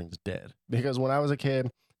skateboarding's dead. Because when I was a kid,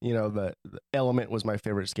 you know, the Element was my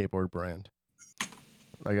favorite skateboard brand.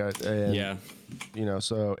 Yeah. You know,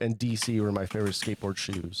 so and DC were my favorite skateboard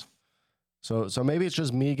shoes. So maybe it's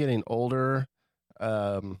just me getting older,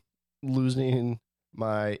 losing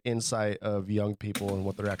my insight of young people and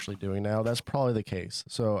what they're actually doing now. That's probably the case.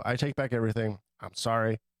 So I take back everything. I'm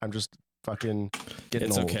sorry. I'm just fucking getting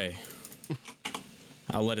It's old. okay.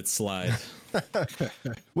 I'll let it slide.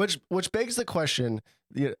 Which begs the question: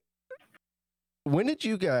 when did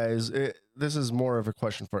you guys? This is more of a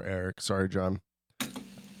question for Eric. Sorry, John.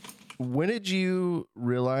 When did you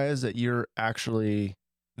realize that you're actually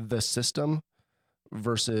the system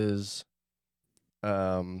versus,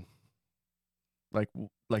 like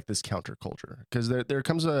this counterculture? Because there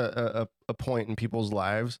comes a point in people's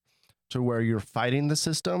lives to where you're fighting the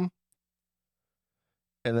system.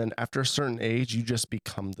 And then after a certain age, you just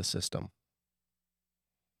become the system.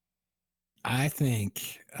 I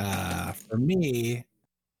think for me,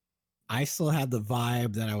 I still had the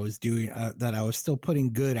vibe that I was doing, that I was still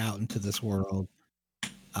putting good out into this world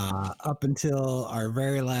up until our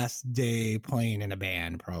very last day playing in a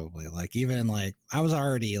band, probably. Like, even like I was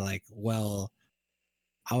already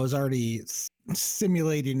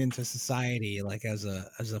simulating into society, like as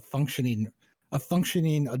a functioning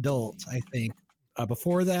adult, I think.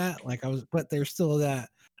 Before that, like but there's still that,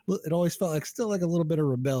 it always felt like still like a little bit of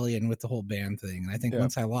rebellion with the whole band thing. And I think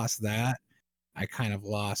once I lost that, I kind of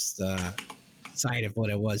lost sight of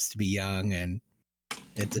what it was to be young and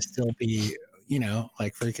to still be,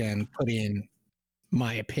 like freaking putting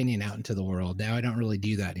my opinion out into the world. Now I don't really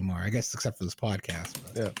do that anymore, I guess, except for this podcast.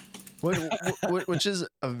 But. Yeah. Which is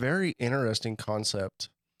a very interesting concept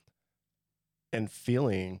and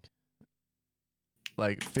feeling,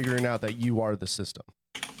 like figuring out that you are the system.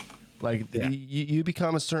 Like you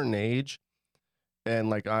become a certain age and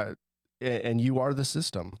like and you are the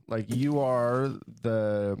system. Like you are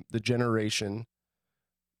the generation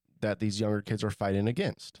that these younger kids are fighting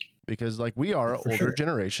against, because like we are an older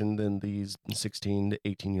generation than these 16 to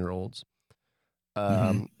 18-year-olds.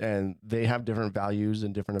 And they have different values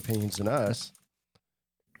and different opinions than us.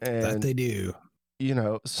 And that they do.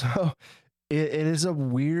 So it is a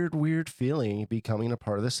weird feeling becoming a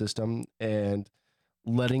part of the system and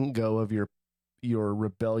letting go of your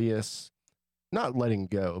rebellious, not letting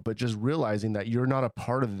go, but just realizing that you're not a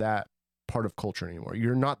part of that part of culture anymore.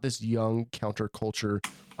 You're not this young counterculture.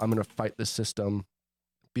 I'm going to fight the system,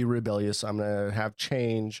 be rebellious. I'm going to have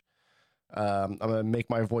change. I'm going to make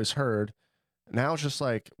my voice heard. Now it's just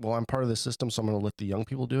like, well, I'm part of the system, so I'm going to let the young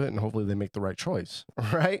people do it, and hopefully they make the right choice,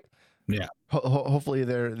 right? Yeah. Hopefully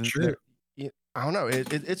they're I don't know.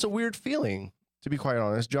 It's a weird feeling, to be quite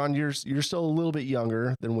honest. John, you're still a little bit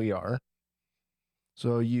younger than we are,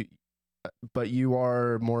 so but you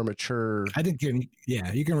are more mature. I think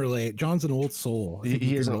you can relate. John's an old soul.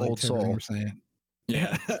 He is an old soul.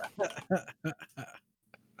 Yeah.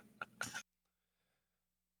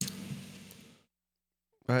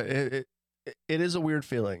 But it is a weird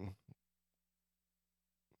feeling.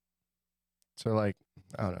 So like,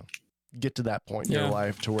 I don't know, get to that point in your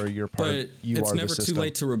life to where you're part of, you it's are never the system. too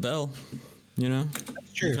late to rebel, You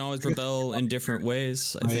True. can always rebel in different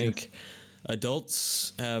ways. I think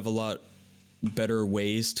adults have a lot better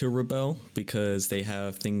ways to rebel because they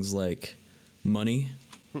have things like money.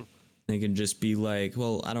 They can just be like,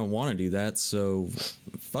 well, I don't want to do that, so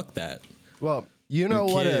fuck that. Well, you know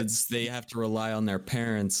what? Kids, they have to rely on their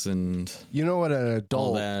parents and you know what an adult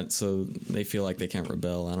all that, so they feel like they can't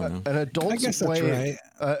rebel. I don't know. An adult's I guess that's way,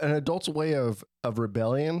 right. An adult's way of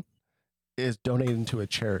rebellion is donating to a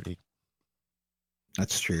charity.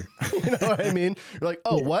 That's true. You know what I mean? You're like,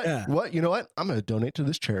 oh, Yeah. what? You know what? I'm going to donate to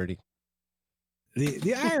this charity.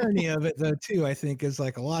 The irony of it, though, too, I think, is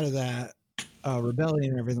like a lot of that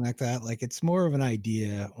rebellion and everything like that. Like, it's more of an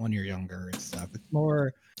idea when you're younger and stuff. It's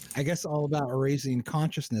more, I guess, all about raising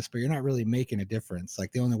consciousness, but you're not really making a difference.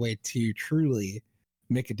 Like, the only way to truly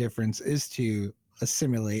make a difference is to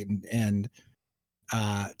assimilate and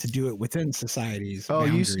to do it within society's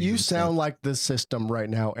boundaries. You sound like the system right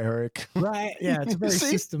now, Eric. Right? Yeah, it's a very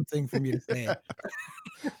system thing for me to say.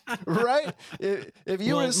 Right? If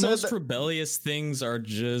you would have said most that, rebellious things are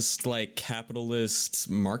just like capitalist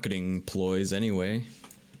marketing ploys anyway.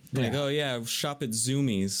 Like, oh yeah, shop at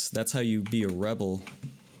Zoomies. That's how you be a rebel.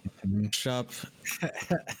 Shop,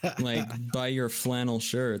 like, buy your flannel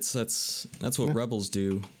shirts. That's what rebels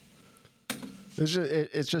do.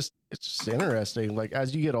 it's just interesting. Like,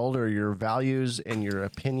 as you get older, your values and your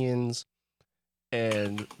opinions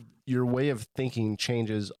and your way of thinking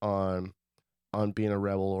changes on being a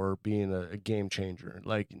rebel or being a game changer.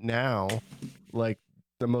 Like now, like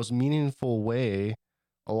the most meaningful way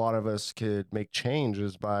a lot of us could make change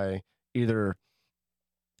is by either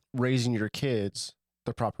raising your kids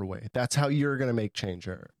the proper way. That's how you're going to make change,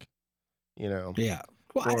 Eric. You know? Yeah.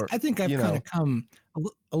 Well, Or, I think I've you kind know. of come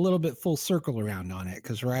a little bit full circle around on it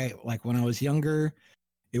because, right, like when I was younger,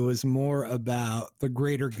 it was more about the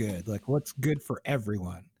greater good, like what's good for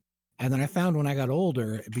everyone. And then I found when I got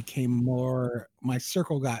older, it became more, my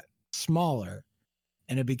circle got smaller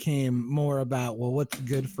and it became more about, well, what's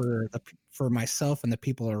good for myself and the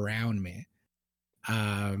people around me.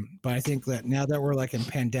 But I think that now that we're like in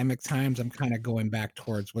pandemic times, I'm kind of going back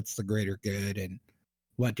towards what's the greater good and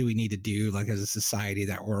what do we need to do like as a society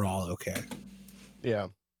that we're all okay. Yeah.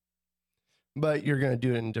 But you're going to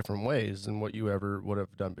do it in different ways than what you ever would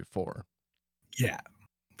have done before. Yeah.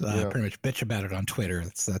 pretty much bitch about it on Twitter.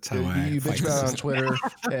 That's how I you fight bitch the about it on system. Twitter,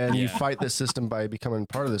 and you Yeah. fight the system by becoming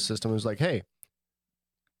part of the system. It's like, hey,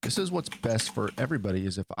 this is what's best for everybody.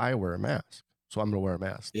 Is if I wear a mask, so I'm gonna wear a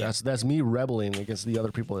mask. Yeah. That's me rebelling against the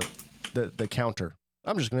other people that the counter.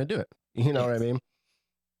 I'm just gonna do it. You know what I mean?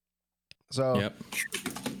 So Yep.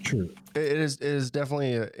 True. it is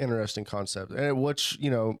definitely an interesting concept, and which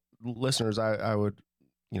listeners, I would.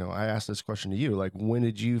 I asked this question to you, like, when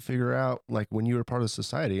did you figure out, like, when you were part of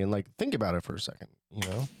society, and like, think about it for a second,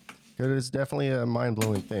 because it's definitely a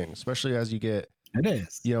mind-blowing thing, especially as you get, It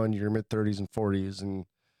is. in your mid-30s and 40s, and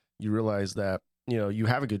you realize that, you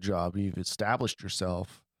have a good job, you've established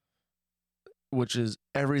yourself, which is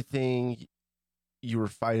everything you were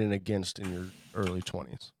fighting against in your early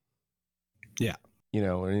 20s. Yeah.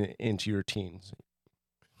 And into your teens.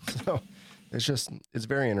 So it's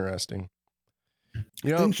very interesting.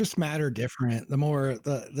 Things just matter different. The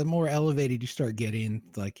more elevated you start getting,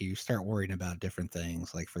 like you start worrying about different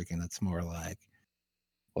things. Like freaking, it's more like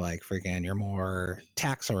freaking, you're more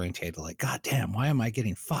tax orientated. Like, God damn, why am I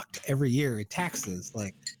getting fucked every year in taxes?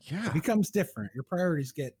 Like, Yeah. it becomes different. Your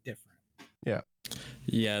priorities get different.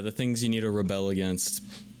 Yeah, the things you need to rebel against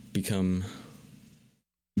become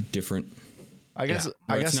different. I guess Or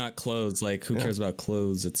I it's guess not clothes. Like, who cares about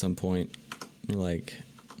clothes at some point? You're like,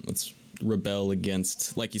 let's rebel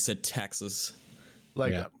against, like you said, taxes.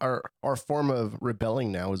 like Yeah. our form of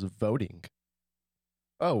rebelling now is voting.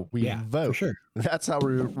 Oh, we Yeah, vote. for sure. That's how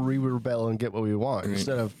we rebel and get what we want.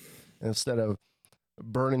 Right. Instead of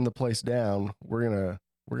burning the place down, we're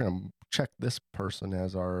gonna check this person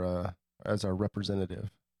as our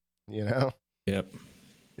representative. Yep.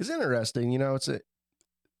 It's interesting.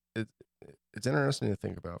 It's interesting to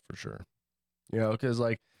think about for sure. Because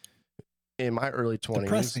like in my early 20s,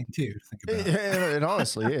 Depressing too. To think about. it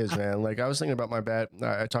honestly is, man. Like I was thinking about my dad.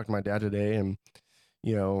 I talked to my dad today, and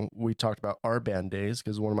we talked about our band days,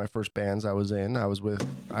 because one of my first bands I was in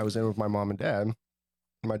with my mom and dad.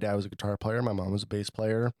 My dad was a guitar player, my mom was a bass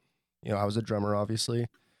player. I was a drummer, obviously,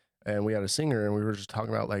 and we had a singer, and we were just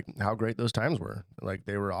talking about like how great those times were. Like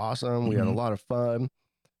they were awesome. We had a lot of fun,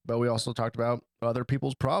 but we also talked about other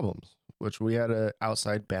people's problems, which we had an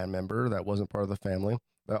outside band member that wasn't part of the family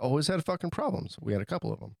that always had fucking problems. We had a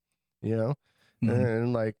couple of them,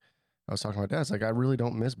 and like I was talking to my dad, it's like, I really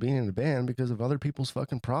don't miss being in a band because of other people's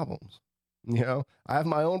fucking problems. I have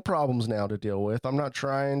my own problems now to deal with. I'm not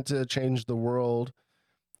trying to change the world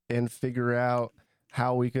and figure out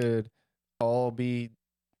how we could all be,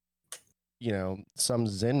 some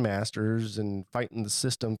Zen masters and fighting the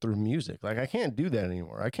system through music. Like, I can't do that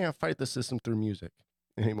anymore. I can't fight the system through music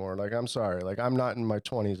anymore. Like, I'm sorry. Like, I'm not in my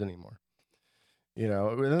 20s anymore.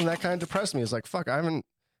 And then that kind of depressed me. It's like, fuck, I haven't,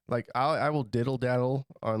 like, I will diddle daddle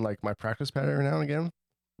on like my practice pad every now and again.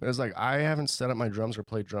 But it's like, I haven't set up my drums or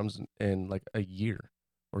played drums in like a year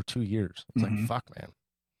or 2 years. It's like, fuck, man,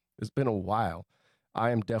 it's been a while.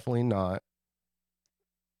 I am definitely not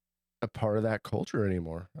a part of that culture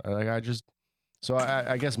anymore. Like,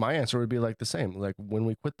 I guess my answer would be like the same. Like when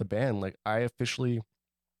we quit the band, like I officially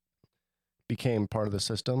became part of the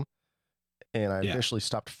system, and I officially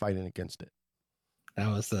stopped fighting against it. That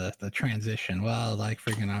was the transition. Well, like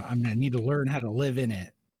freaking, I'm gonna need to learn how to live in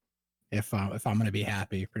it if I'm gonna be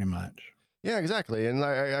happy, pretty much. Yeah, exactly. And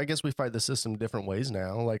I guess we fight the system different ways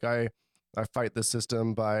now. Like I fight the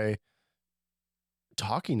system by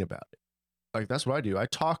talking about it. Like that's what I do. I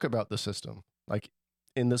talk about the system. Like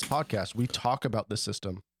in this podcast, we talk about the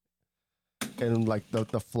system and like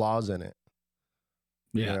the flaws in it.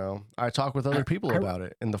 Yeah. I talk with other people about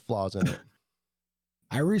it and the flaws in it.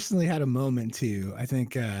 I recently had a moment too. I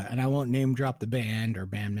think, and I won't name drop the band or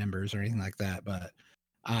band members or anything like that, but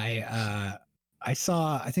I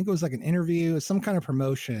saw, I think it was like an interview, some kind of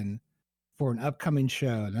promotion for an upcoming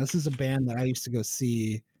show. Now, this is a band that I used to go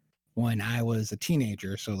see when I was a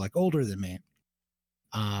teenager, so like older than me.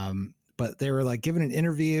 But they were like giving an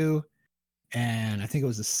interview, and I think it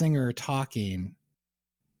was a singer talking,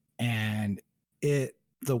 and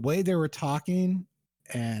the way they were talking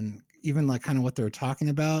and even like kind of what they were talking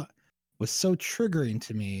about was so triggering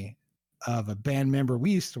to me of a band member we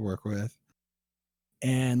used to work with.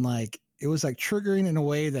 And like, it was like triggering in a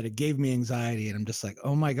way that it gave me anxiety. And I'm just like,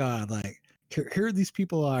 oh my God, like here these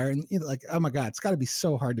people are. And like, oh my God, it's gotta be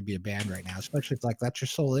so hard to be a band right now, especially if like that's your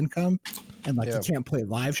sole income. And like, you can't play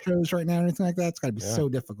live shows right now or anything like that. It's gotta be so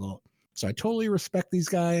difficult. So I totally respect these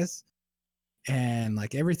guys and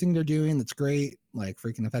like everything they're doing. That's great. Like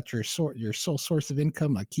freaking, if that's your sole source of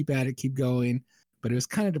income, like keep at it, keep going. But it was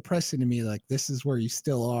kind of depressing to me. Like, this is where you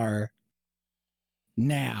still are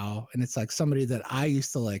now. And it's like somebody that I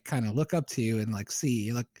used to like kind of look up to and like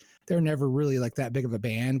see, like they're never really like that big of a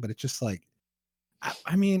band, but it's just like,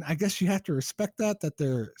 I mean, I guess you have to respect that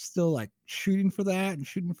they're still like shooting for that and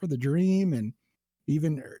shooting for the dream, and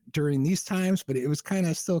even during these times. But it was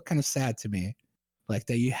still kind of sad to me, like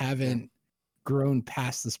that you haven't grown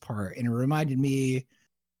past this part. And it reminded me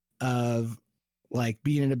of like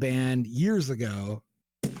being in a band years ago,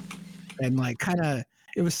 and like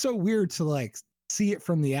it was so weird to like see it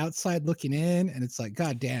from the outside looking in, and it's like,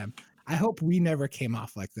 God damn, I hope we never came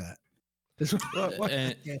off like that.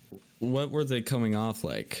 What were they coming off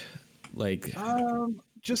like?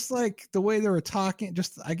 Just like the way they were talking,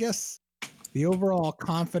 just I guess the overall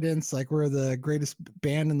confidence, like we're the greatest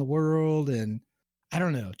band in the world, and I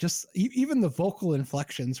don't know, just even the vocal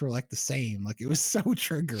inflections were like the same. Like it was so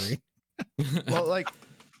triggering. Well, like,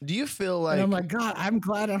 do you feel like? And I'm like, God, I'm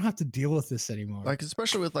glad I don't have to deal with this anymore. Like,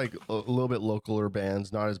 especially with like a little bit localer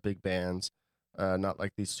bands, not as big bands, not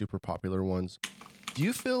like these super popular ones. Do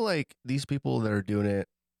you feel like these people that are doing it,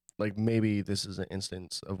 like maybe this is an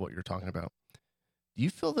instance of what you're talking about? Do you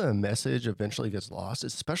feel the message eventually gets lost,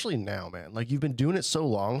 especially now, man? Like you've been doing it so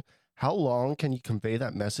long. How long can you convey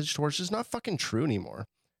that message to where it's just not fucking true anymore?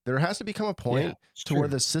 There has to become a point to where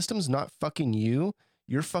the system's not fucking you.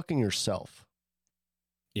 You're fucking yourself.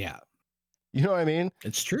 Yeah. You know what I mean?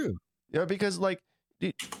 It's true. Yeah, because like,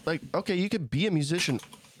 okay, you could be a musician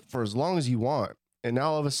for as long as you want. And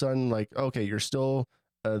now all of a sudden, like, okay, you're still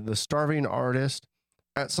the starving artist.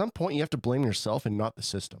 At some point, you have to blame yourself and not the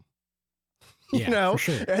system. Yeah, you know, for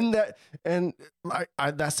sure. and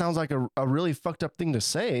that sounds like a really fucked up thing to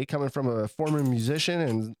say, coming from a former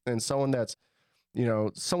musician and someone that's, you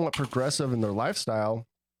know, somewhat progressive in their lifestyle.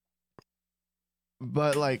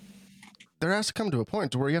 But like, there has to come to a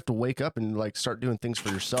point to where you have to wake up and like start doing things for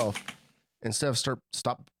yourself instead of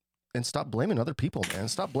stop blaming other people, man.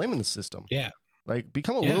 Stop blaming the system. Yeah. Like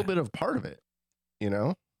become a little bit of part of it, you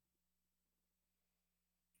know?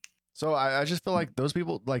 So I just feel like those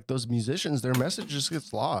people, like those musicians, their message just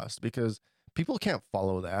gets lost because people can't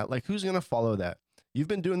follow that. Like who's going to follow that? You've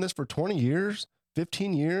been doing this for 20 years,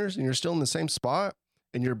 15 years, and you're still in the same spot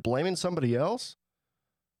and you're blaming somebody else.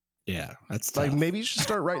 Yeah. That's like, tough. maybe you should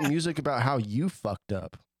start writing music about how you fucked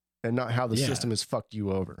up and not how the system has fucked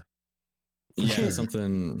you over. Yeah.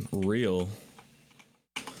 Something real.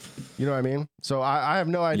 You know what I mean? So I have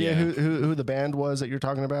no idea who the band was that you're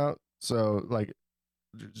talking about. So like,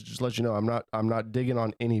 just let you know, I'm not digging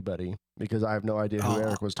on anybody because I have no idea who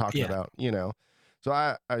Eric was talking about, you know? So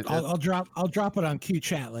I'll drop it on Q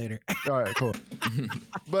chat later. All right, cool.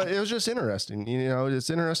 But it was just interesting. You know, it's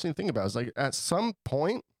interesting to think about. It's like at some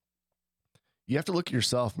point you have to look at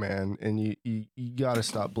yourself, man. And you got to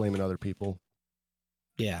stop blaming other people.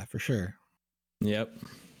 Yeah, for sure. Yep.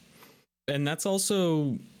 And that's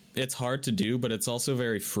also, it's hard to do, but it's also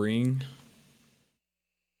very freeing,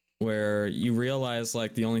 where you realize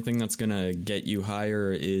like the only thing that's going to get you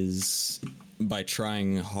higher is by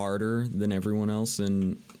trying harder than everyone else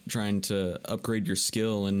and trying to upgrade your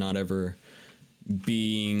skill and not ever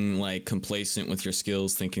being like complacent with your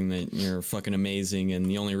skills, thinking that you're fucking amazing. And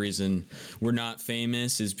the only reason we're not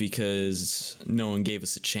famous is because no one gave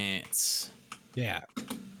us a chance. Yeah.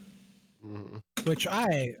 Which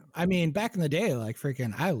I mean, back in the day, like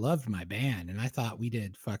freaking, I loved my band and I thought we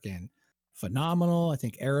did fucking phenomenal. I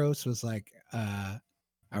think Eros was like a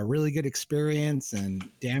really good experience, and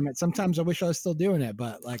damn it, sometimes I wish I was still doing it,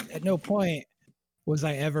 but like at no point was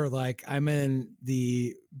I ever like, I'm in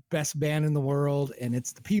the best band in the world and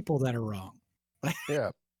it's the people that are wrong.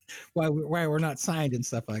 Yeah. why we're not signed and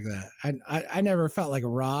stuff like that. I never felt like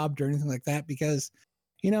robbed or anything like that because,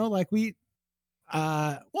 you know, like we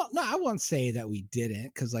well, no, I won't say that we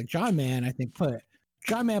didn't, because like John Man put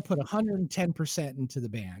 110% into the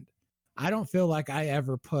band. I don't feel like I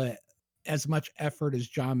ever put as much effort as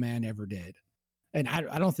John Man ever did. And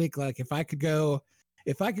I don't think like if I could go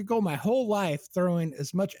my whole life throwing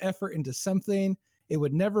as much effort into something, it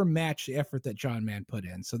would never match the effort that John Man put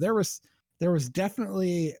in. So there was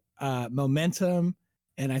definitely momentum.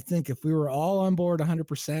 And I think if we were all on board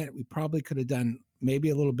 100%, we probably could have done maybe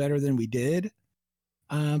a little better than we did.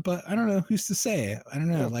 But I don't know, who's to say? I don't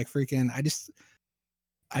know. Like freaking,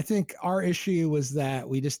 I think our issue was that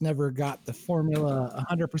we just never got the formula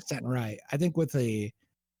 100% right. I think with a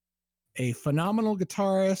phenomenal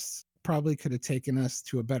guitarist probably could have taken us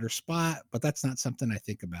to a better spot, but that's not something I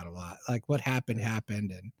think about a lot. Like what happened,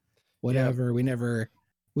 and whatever. Yeah.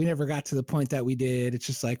 We never got to the point that we did. It's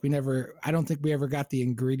just like I don't think we ever got the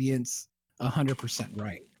ingredients 100%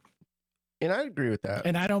 right. And I agree with that.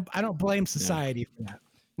 And I don't blame society for that.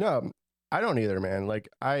 No, I don't either, man. Like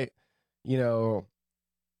you know,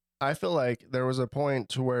 I feel like there was a point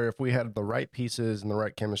to where if we had the right pieces and the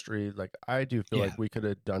right chemistry, like I do feel Yeah. like we could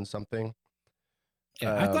have done something.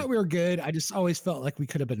 Yeah, I Um, thought we were good. I just always felt like we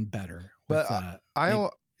could have been better. But with, I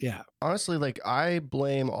like, yeah, honestly, like I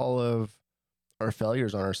blame all of our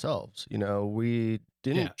failures on ourselves. You know, we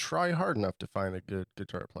didn't Yeah. try hard enough to find a good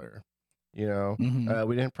guitar player. You know, Mhm.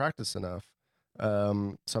 we didn't practice enough.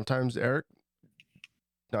 Sometimes Eric,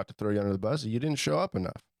 not to throw you under the bus, you didn't show up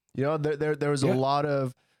enough. You know, there was Yeah. a lot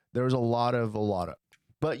of,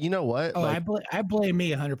 but you know what? Oh, Like, I blame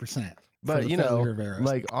me 100%. but you know,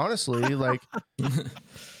 like honestly, like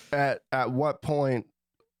at what point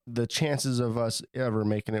the chances of us ever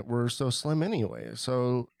making it were so slim anyway.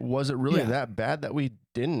 So was it really Yeah. that bad that we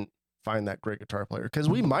didn't find that great guitar player? Because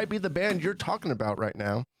we might be the band you're talking about right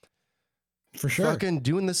now, for sure. fucking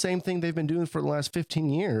doing the same thing they've been doing for the last 15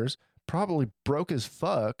 years, probably broke as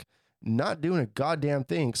fuck, not doing a goddamn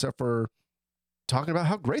thing except for talking about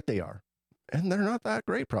how great they are. And they're not that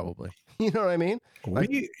great, probably. You know what I mean?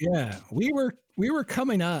 We were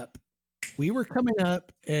coming up. We were coming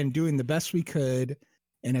up and doing the best we could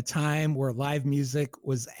in a time where live music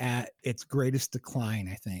was at its greatest decline,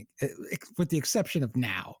 I think, with the exception of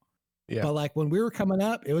now. Yeah. But like when we were coming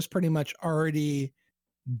up, it was pretty much already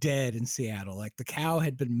dead in Seattle. Like the cow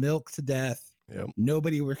had been milked to death. Yep.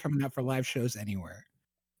 Nobody were coming out for live shows anywhere.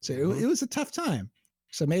 So Mhm. it was a tough time.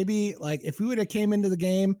 So maybe like if we would have came into the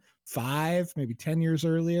game 5, maybe 10 years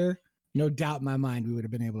earlier, no doubt in my mind, we would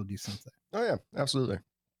have been able to do something. Oh yeah, absolutely.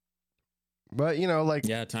 But you know, like,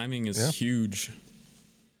 Yeah, timing is Yeah. huge.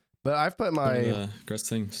 but I've put One of my, the greatest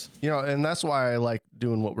things. you know, and that's why I like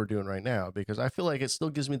doing what we're doing right now, because I feel like it still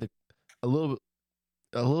gives me a little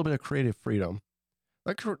bit of creative freedom,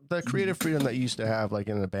 like the creative freedom that you used to have, like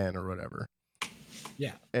in a band or whatever.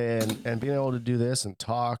 Yeah. And being able to do this and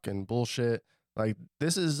talk and bullshit, like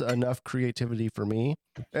this is enough creativity for me.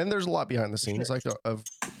 And there's a lot behind the scenes, like of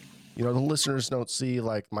you know, the listeners don't see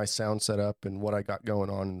like my sound setup and what I got going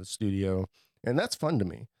on in the studio, and that's fun to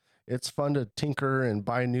me. It's fun to tinker and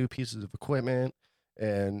buy new pieces of equipment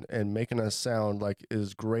and making us sound like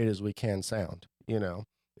as great as we can sound. You know,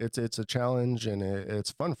 it's a challenge and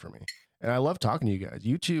it's fun for me. And I love talking to you guys.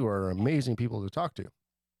 You two are amazing people to talk to.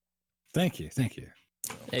 Thank you. Thank you.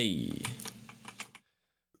 Hey.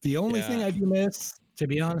 The only thing Yeah. I do miss, to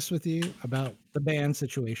be honest with you, about the band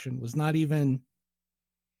situation was not even,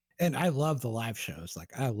 and I love the live shows.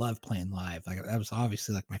 Like I love playing live. Like that was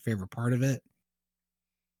obviously like my favorite part of it.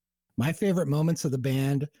 My favorite moments of the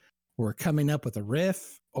band were coming up with a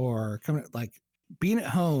riff or coming like being at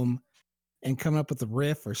home and coming up with a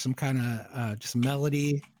riff or some kind of just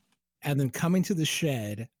melody and then coming to the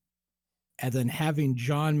shed and then having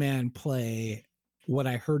John Mann play what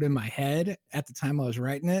I heard in my head at the time I was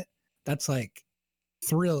writing it. That's like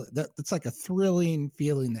that's like a thrilling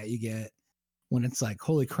feeling that you get when it's like,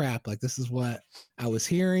 holy crap, like this is what I was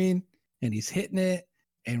hearing and he's hitting it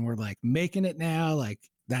and we're like making it now. Like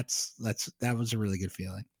that was a really good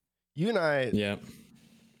feeling. You Yeah.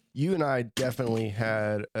 and I definitely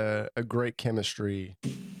had a great chemistry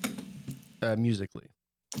musically.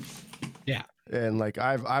 Yeah. And like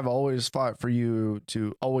I've always fought for you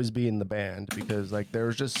to always be in the band because like there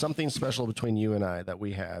was just something special between you and I that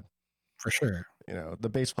we had. For sure. You know, the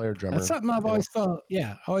bass player drummer. That's something I've you know. always felt.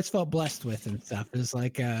 Yeah, I always felt blessed with and stuff. Is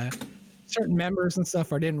like certain members and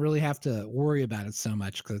stuff. I didn't really have to worry about it so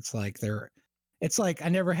much because it's like it's like I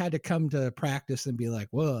never had to come to practice and be like,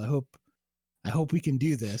 well, I hope we can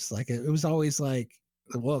do this. Like it was always like,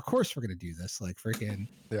 well, of course we're gonna do this. Like freaking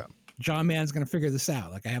Yeah. John Mann's gonna figure this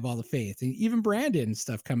out. Like I have all the faith. And even Brandon and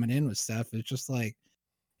stuff coming in with stuff. It's just like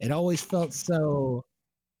it always felt so.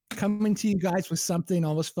 Coming to you guys with something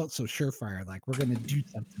almost felt so surefire. Like we're gonna do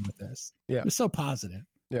something with this. Yeah. It was so positive.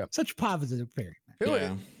 Yeah. Such a positive period. It was-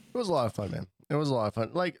 Yeah. It was a lot of fun, man. It was a lot of fun.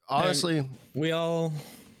 Like honestly, We all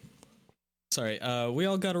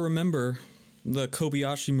got to remember the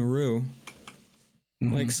Kobayashi Maru.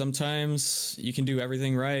 Mm-hmm. Like sometimes you can do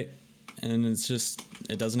everything right and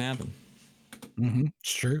it doesn't happen.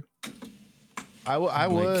 It's true. I Like,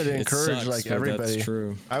 would it encourage sucks, like but everybody. That's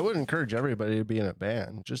true. I would encourage everybody to be in a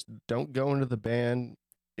band. Just don't go into the band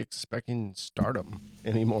expecting stardom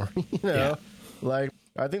anymore. You know, Yeah. like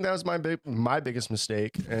I think that was my biggest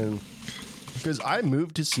mistake, and because I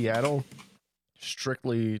moved to Seattle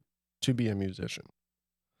strictly to be a musician.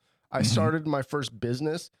 I started my first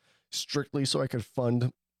business strictly so I could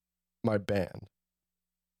fund my band.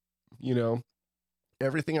 You know,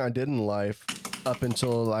 everything I did in life up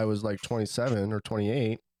until I was like 27 or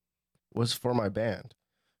 28 was for my band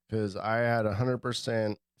because I had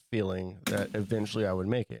 100% feeling that eventually I would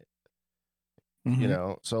make it. you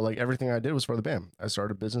know, so like everything I did was for the band. I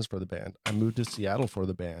started a business for the band. I moved to Seattle for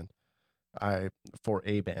the band. For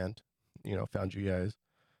a band, you know, found you guys.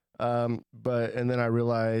 And then I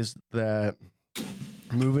realized that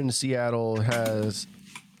moving to Seattle has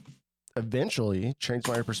eventually changed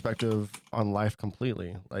my perspective on life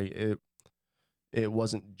completely. Like it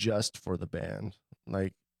wasn't just for the band.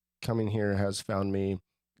 Like coming here has found me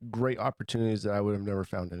great opportunities that I would have never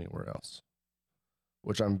found anywhere else,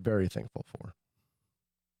 which I'm very thankful for.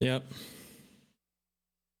 Yep.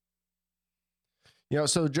 You know,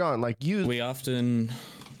 so John, like we often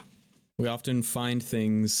find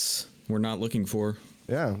things we're not looking for.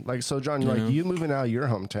 yeah, like, so John, like you moving out of your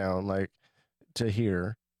hometown, like to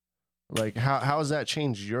here, like how has that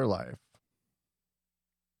changed your life?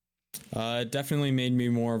 It definitely made me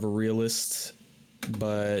more of a realist,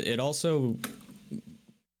 but it also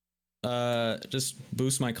just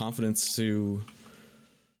boosts my confidence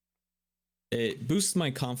it boosts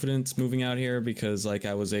my confidence moving out here because like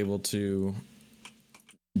I was able to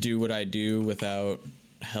do what I do without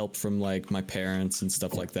help from like my parents and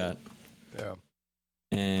stuff like that. Yeah.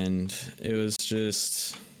 And it was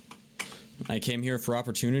just, I came here for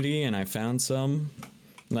opportunity and I found some,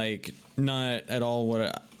 like not at all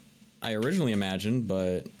what I originally imagined,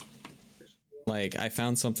 but like I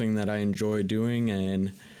found something that I enjoy doing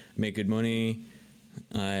and make good money.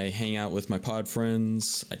 I hang out with my pod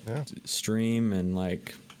friends, I stream and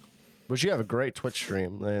like. But you have a great Twitch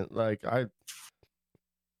stream. Like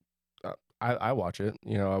I watch it,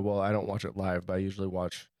 you know, well, I don't watch it live, but I usually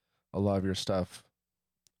watch a lot of your stuff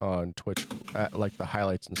on Twitch, like the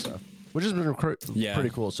highlights and stuff, which has been pretty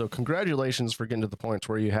cool. So congratulations for getting to the point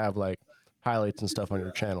where you have like highlights and stuff on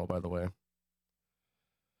your channel, by the way.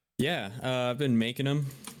 Yeah, I've been making them.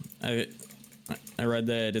 I read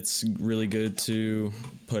that it's really good to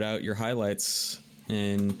put out your highlights,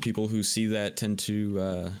 and people who see that tend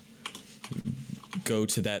to go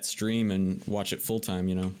to that stream and watch it full time,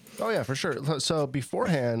 you know? Oh yeah, for sure. So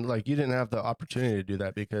beforehand, like you didn't have the opportunity to do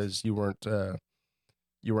that because you weren't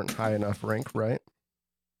high enough rank, right?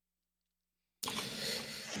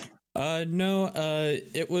 No,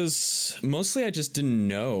 it was mostly I just didn't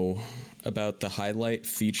know about the highlight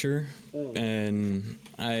feature, and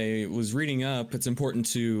I was reading up. It's important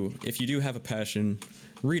to, if you do have a passion,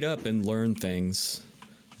 read up and learn things,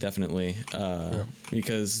 definitely,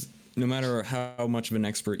 because no matter how much of an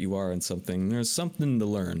expert you are in something, there's something to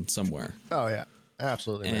learn somewhere. Oh yeah,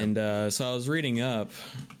 absolutely. And so I was reading up,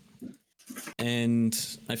 and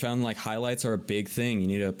I found like highlights are a big thing. You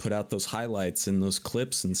need to put out those highlights and those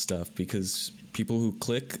clips and stuff, because people who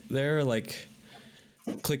click there, like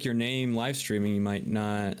click your name live streaming, you might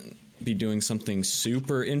not be doing something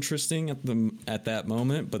super interesting at that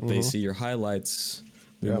moment, but they see your highlights,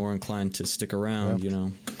 they're more inclined to stick around, you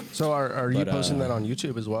know. So are you posting that on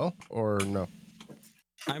YouTube as well, or no?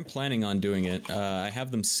 I'm planning on doing it. I have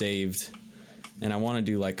them saved, and I want to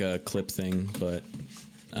do like a clip thing, but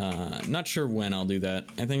not sure when I'll do that.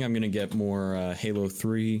 I think I'm gonna get more Halo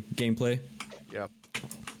 3 gameplay. Yeah.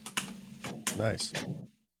 Nice.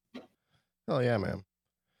 Oh yeah, man.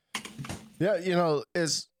 Yeah, you know,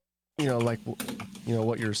 is, you know, like, you know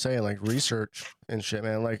what you're saying, like research and shit,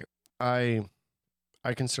 man. Like I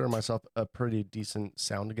consider myself a pretty decent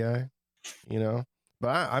sound guy, you know, but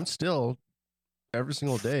I'm still, every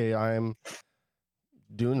single day I'm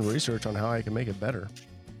doing research on how I can make it better.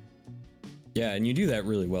 Yeah, and you do that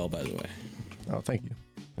really well, by the way. Oh, thank you.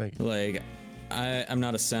 Thank you. Like, I'm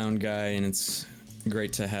not a sound guy, and it's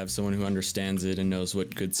great to have someone who understands it and knows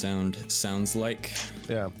what good sound sounds like.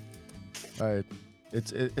 Yeah.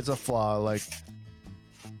 It's a flaw, like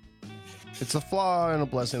it's a flaw and a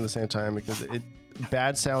blessing at the same time, because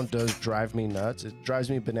bad sound does drive me nuts. It drives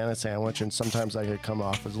me banana sandwich, and sometimes I could come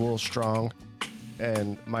off as a little strong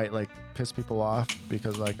and might like piss people off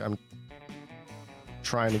because like I'm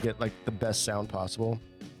trying to get like the best sound possible.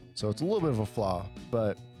 So it's a little bit of a flaw,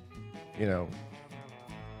 but you know,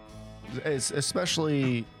 it's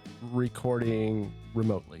especially recording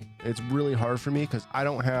remotely. It's really hard for me because I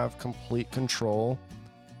don't have complete control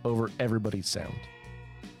over everybody's sound.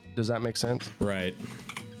 Does that make sense? Right.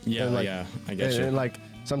 Yeah, like, yeah, I get you. And like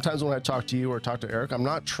sometimes when I talk to you or talk to Eric, I'm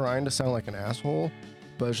not trying to sound like an asshole,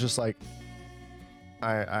 but it's just like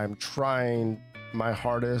I'm trying my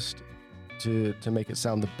hardest to make it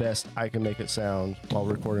sound the best I can make it sound while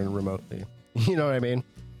recording remotely. You know what I mean?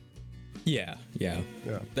 Yeah.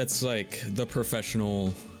 That's like the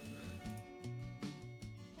professional.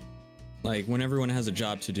 Like when everyone has a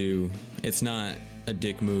job to do, it's not a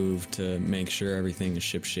dick move to make sure everything is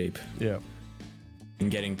shipshape. Yeah.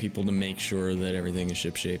 And getting people to make sure that everything is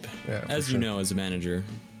shipshape. Yeah. As you know, as a manager.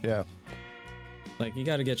 Yeah. Like, you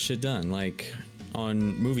got to get shit done. Like,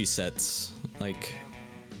 on movie sets, like,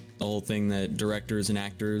 the whole thing that directors and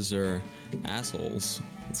actors are assholes.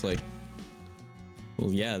 It's like,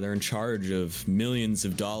 well, yeah, they're in charge of millions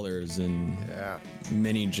of dollars, and Yeah.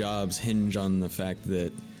 many jobs hinge on the fact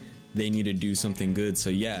that they need to do something good.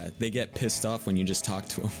 So, yeah, they get pissed off when you just talk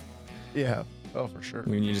to them. Yeah. Oh, for sure.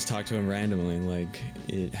 When you just talk to them randomly, like,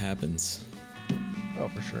 it happens. Oh,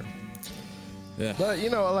 for sure. Yeah. But you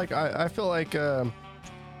know, like I feel like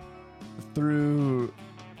through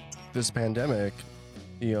this pandemic,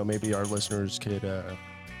 you know, maybe our listeners could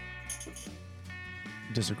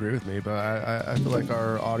disagree with me, but I feel like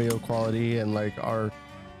our audio quality and like our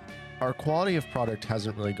quality of product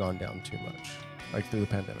hasn't really gone down too much, like through the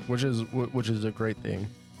pandemic, which is a great thing.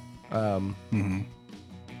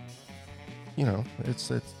 You know, but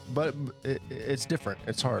it's different.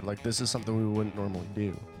 It's hard. Like, this is something we wouldn't normally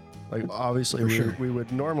do. Like, obviously, we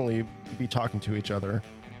would normally be talking to each other,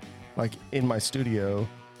 like in my studio,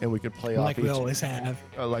 and we could play off Like we always have.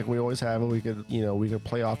 like we always have, and we could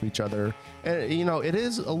play off each other. And you know, it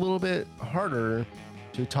is a little bit harder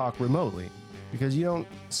to talk remotely because you don't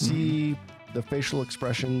see the facial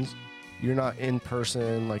expressions. You're not in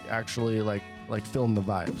person, like actually like feeling the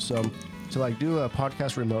vibe. So to like do a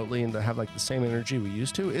podcast remotely and to have like the same energy we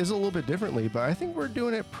used to is a little bit differently, but I think we're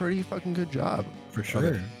doing a pretty fucking good job. For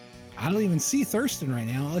sure. I don't even see Thurston right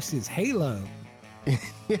now. All I see is Halo.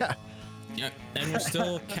 Yeah. Yeah, and we're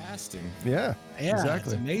still casting. Yeah. Yeah,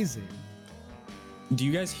 Exactly. It's amazing. Do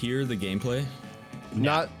you guys hear the gameplay?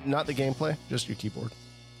 Not the gameplay, just your keyboard.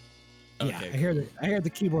 Yeah, Okay, I hear the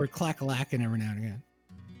keyboard clack-a-lacking every now and again.